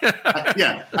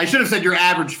 I should have said your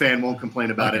average fan won't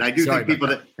complain about it. I do think people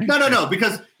that no,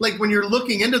 because like when you're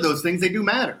looking into those things, they do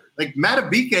matter. Like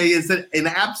Madubuike is an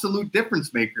absolute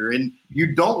difference maker, and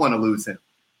you don't want to lose him.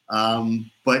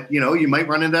 But you might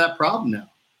run into that problem now.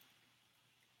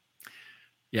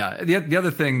 Yeah. The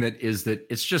other thing that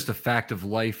it's just a fact of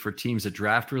life for teams that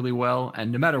draft really well.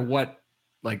 And no matter what,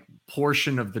 like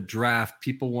portion of the draft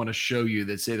people want to show you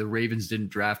that say the Ravens didn't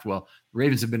draft well, the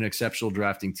Ravens have been an exceptional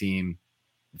drafting team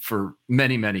for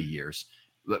many, many years,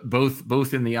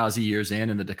 both in the Ozzie years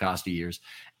and in the DeCosta years.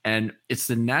 And it's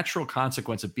the natural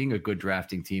consequence of being a good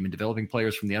drafting team and developing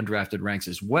players from the undrafted ranks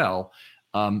as well,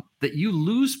 that you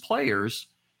lose players.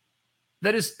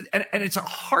 That is, and it's a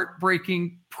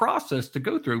heartbreaking process to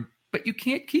go through, but you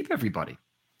can't keep everybody.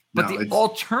 But the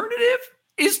alternative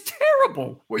is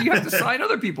terrible, where you have to sign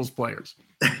other people's players.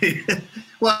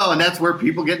 Well, and that's where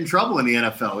people get in trouble in the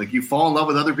NFL. Like you fall in love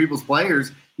with other people's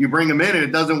players, you bring them in and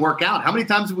it doesn't work out. How many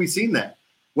times have we seen that?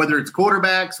 Whether it's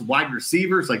quarterbacks, wide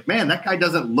receivers, like, man, that guy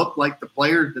doesn't look like the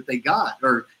player that they got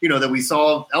or, that we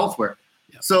saw elsewhere.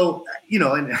 So,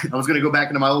 and I was going to go back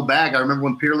into my old bag. I remember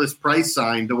when Peerless Price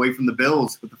signed away from the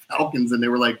Bills with the Falcons, and they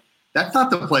were like, that's not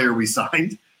the player we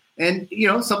signed. And,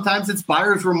 sometimes it's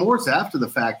buyer's remorse after the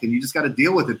fact, and you just got to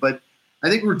deal with it. But I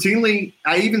think routinely,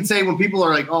 I even say when people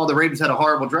are like, oh, the Ravens had a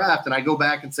horrible draft, and I go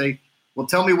back and say, well,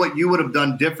 tell me what you would have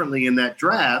done differently in that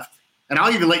draft, And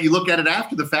I'll even let you look at it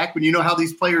after the fact when you know how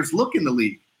these players look in the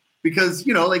league. Because,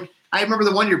 like, I remember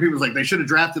the one year people was like, they should have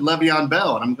drafted Le'Veon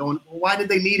Bell. And I'm going, well, why did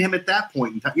they need him at that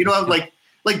point in time?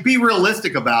 Like be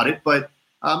realistic about it. But,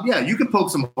 you can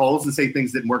poke some holes and say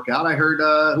things didn't work out. I heard,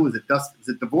 who was it? Is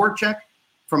it Dvorak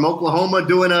from Oklahoma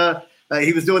doing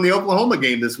he was doing the Oklahoma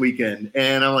game this weekend.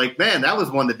 And I'm like, man, that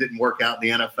was one that didn't work out in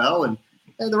the NFL.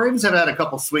 And the Ravens have had a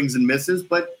couple swings and misses,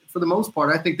 but for the most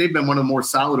part, I think they've been one of the more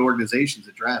solid organizations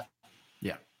at draft.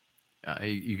 Yeah.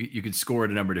 You could score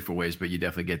it a number of different ways, but you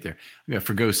definitely get there. I'm going to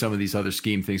forgo some of these other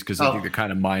scheme things because I think they're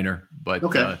kind of minor. But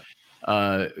okay.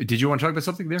 Did you want to talk about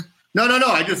something there? No.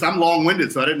 I'm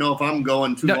long-winded, so I didn't know if I'm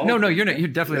going too long. No, you're not. You're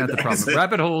definitely not the problem.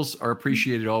 Rabbit holes are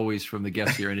appreciated always from the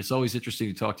guests here, and it's always interesting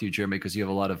to talk to you, Jeremy, because you have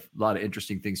a lot of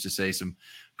interesting things to say. Some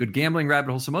good gambling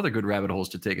rabbit holes, some other good rabbit holes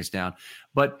to take us down.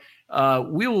 But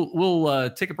we'll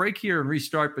take a break here and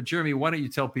restart. But Jeremy, why don't you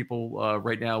tell people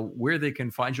right now where they can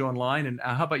find you online, and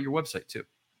how about your website too?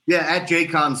 Yeah, at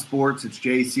JConn Sports. It's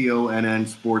JCONN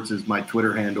Sports is my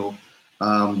Twitter handle.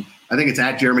 I think it's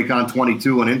at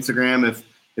JeremyCon22 on Instagram.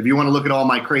 If you want to look at all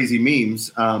my crazy memes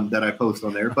that I post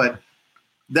on there. But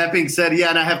that being said,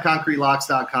 and I have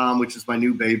ConcreteLocks.com, which is my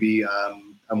new baby.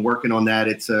 I'm working on that.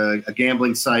 It's a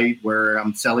gambling site where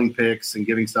I'm selling picks and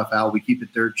giving stuff out. We keep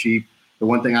it dirt cheap. The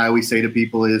one thing I always say to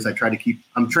people is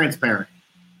I'm transparent.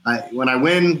 When I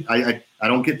win, I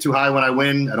don't get too high when I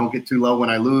win. I don't get too low when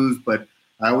I lose, but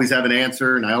I always have an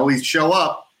answer and I always show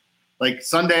up. Like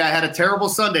Sunday, I had a terrible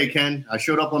Sunday, Ken. I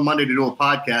showed up on Monday to do a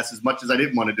podcast as much as I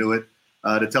didn't want to do it.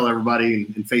 To tell everybody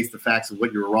and face the facts of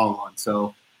what you were wrong on.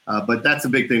 So, but that's a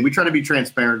big thing. We try to be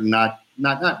transparent and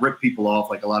not rip people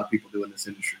off like a lot of people do in this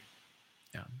industry.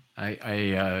 Yeah,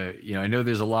 I know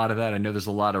there's a lot of that. I know there's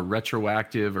a lot of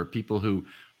retroactive or people who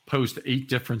post 8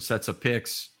 different sets of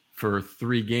picks for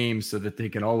 3 games so that they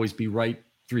can always be right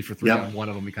 3 for 3 on one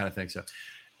of them, kind of thing. So,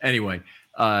 anyway,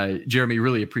 Jeremy,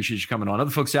 really appreciate you coming on. Other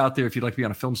folks out there, if you'd like to be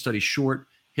on a film study short,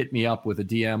 hit me up with a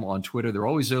DM on Twitter. They're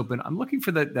always open. I'm looking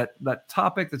for that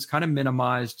topic that's kind of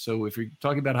minimized. So if you're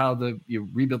talking about how you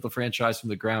rebuilt the franchise from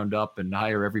the ground up and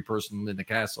hire every person in the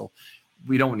castle,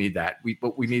 we don't need that.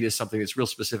 What we need is something that's real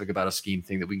specific about a scheme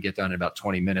thing that we can get done in about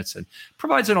 20 minutes and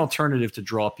provides an alternative to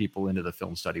draw people into the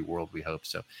film study world, we hope.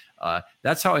 So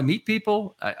that's how I meet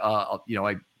people.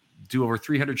 I do over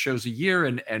 300 shows a year,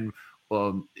 and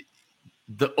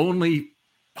the only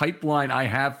pipeline I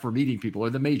have for meeting people, or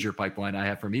the major pipeline I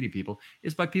have for meeting people,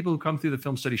 is by people who come through the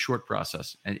film study short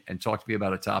process and talk to me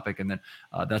about a topic. And then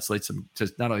that's led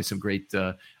to not only some great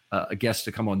guests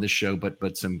to come on this show,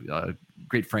 but some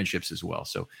great friendships as well.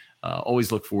 So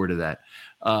always look forward to that.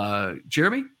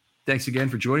 Jeremy, thanks again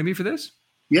for joining me for this.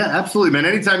 Yeah, absolutely, man.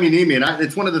 Anytime you need me. And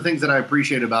it's one of the things that I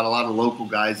appreciate about a lot of local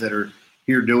guys that are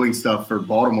here doing stuff for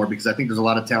Baltimore, because I think there's a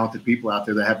lot of talented people out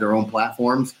there that have their own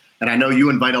platforms. And I know you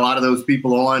invite a lot of those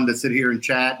people on to sit here and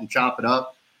chat and chop it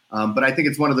up. But I think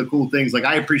it's one of the cool things. Like,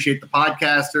 I appreciate the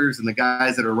podcasters and the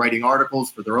guys that are writing articles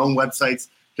for their own websites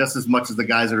just as much as the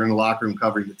guys that are in the locker room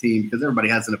covering the team, because everybody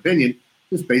has an opinion.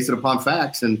 Just base it upon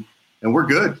facts, and we're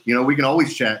good. We can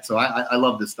always chat. So I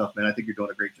love this stuff, man. I think you're doing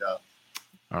a great job.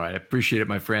 All right. I appreciate it,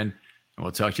 my friend. And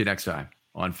we'll talk to you next time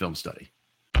on Film Study.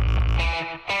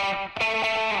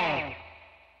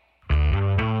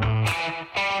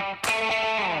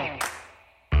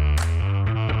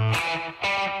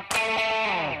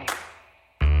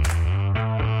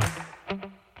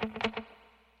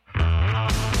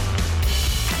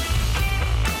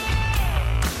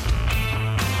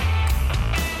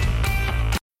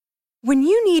 When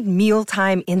you need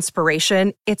mealtime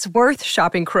inspiration, it's worth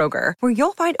shopping Kroger, where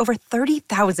you'll find over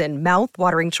 30,000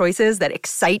 mouth-watering choices that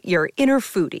excite your inner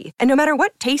foodie. And no matter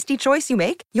what tasty choice you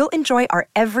make, you'll enjoy our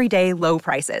everyday low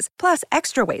prices, plus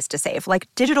extra ways to save, like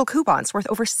digital coupons worth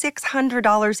over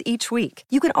 $600 each week.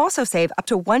 You can also save up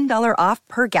to $1 off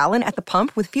per gallon at the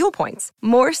pump with fuel points.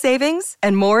 More savings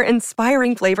and more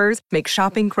inspiring flavors make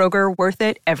shopping Kroger worth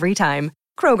it every time.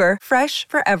 Kroger, fresh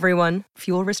for everyone.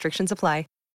 Fuel restrictions apply.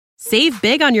 Save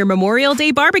big on your Memorial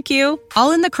Day barbecue,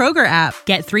 all in the Kroger app.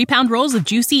 Get 3-pound rolls of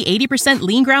juicy 80%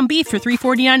 lean ground beef for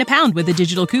 $3.49 a pound with a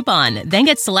digital coupon. Then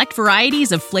get select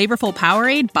varieties of flavorful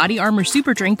Powerade, Body Armor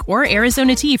Super Drink, or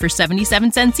Arizona tea for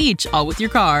 77 cents each, all with your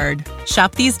card.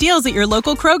 Shop these deals at your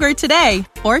local Kroger today,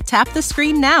 or tap the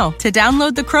screen now to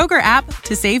download the Kroger app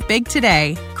to save big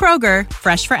today. Kroger,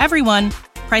 fresh for everyone.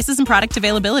 Prices and product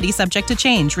availability subject to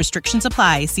change. Restrictions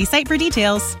apply. See site for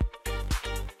details.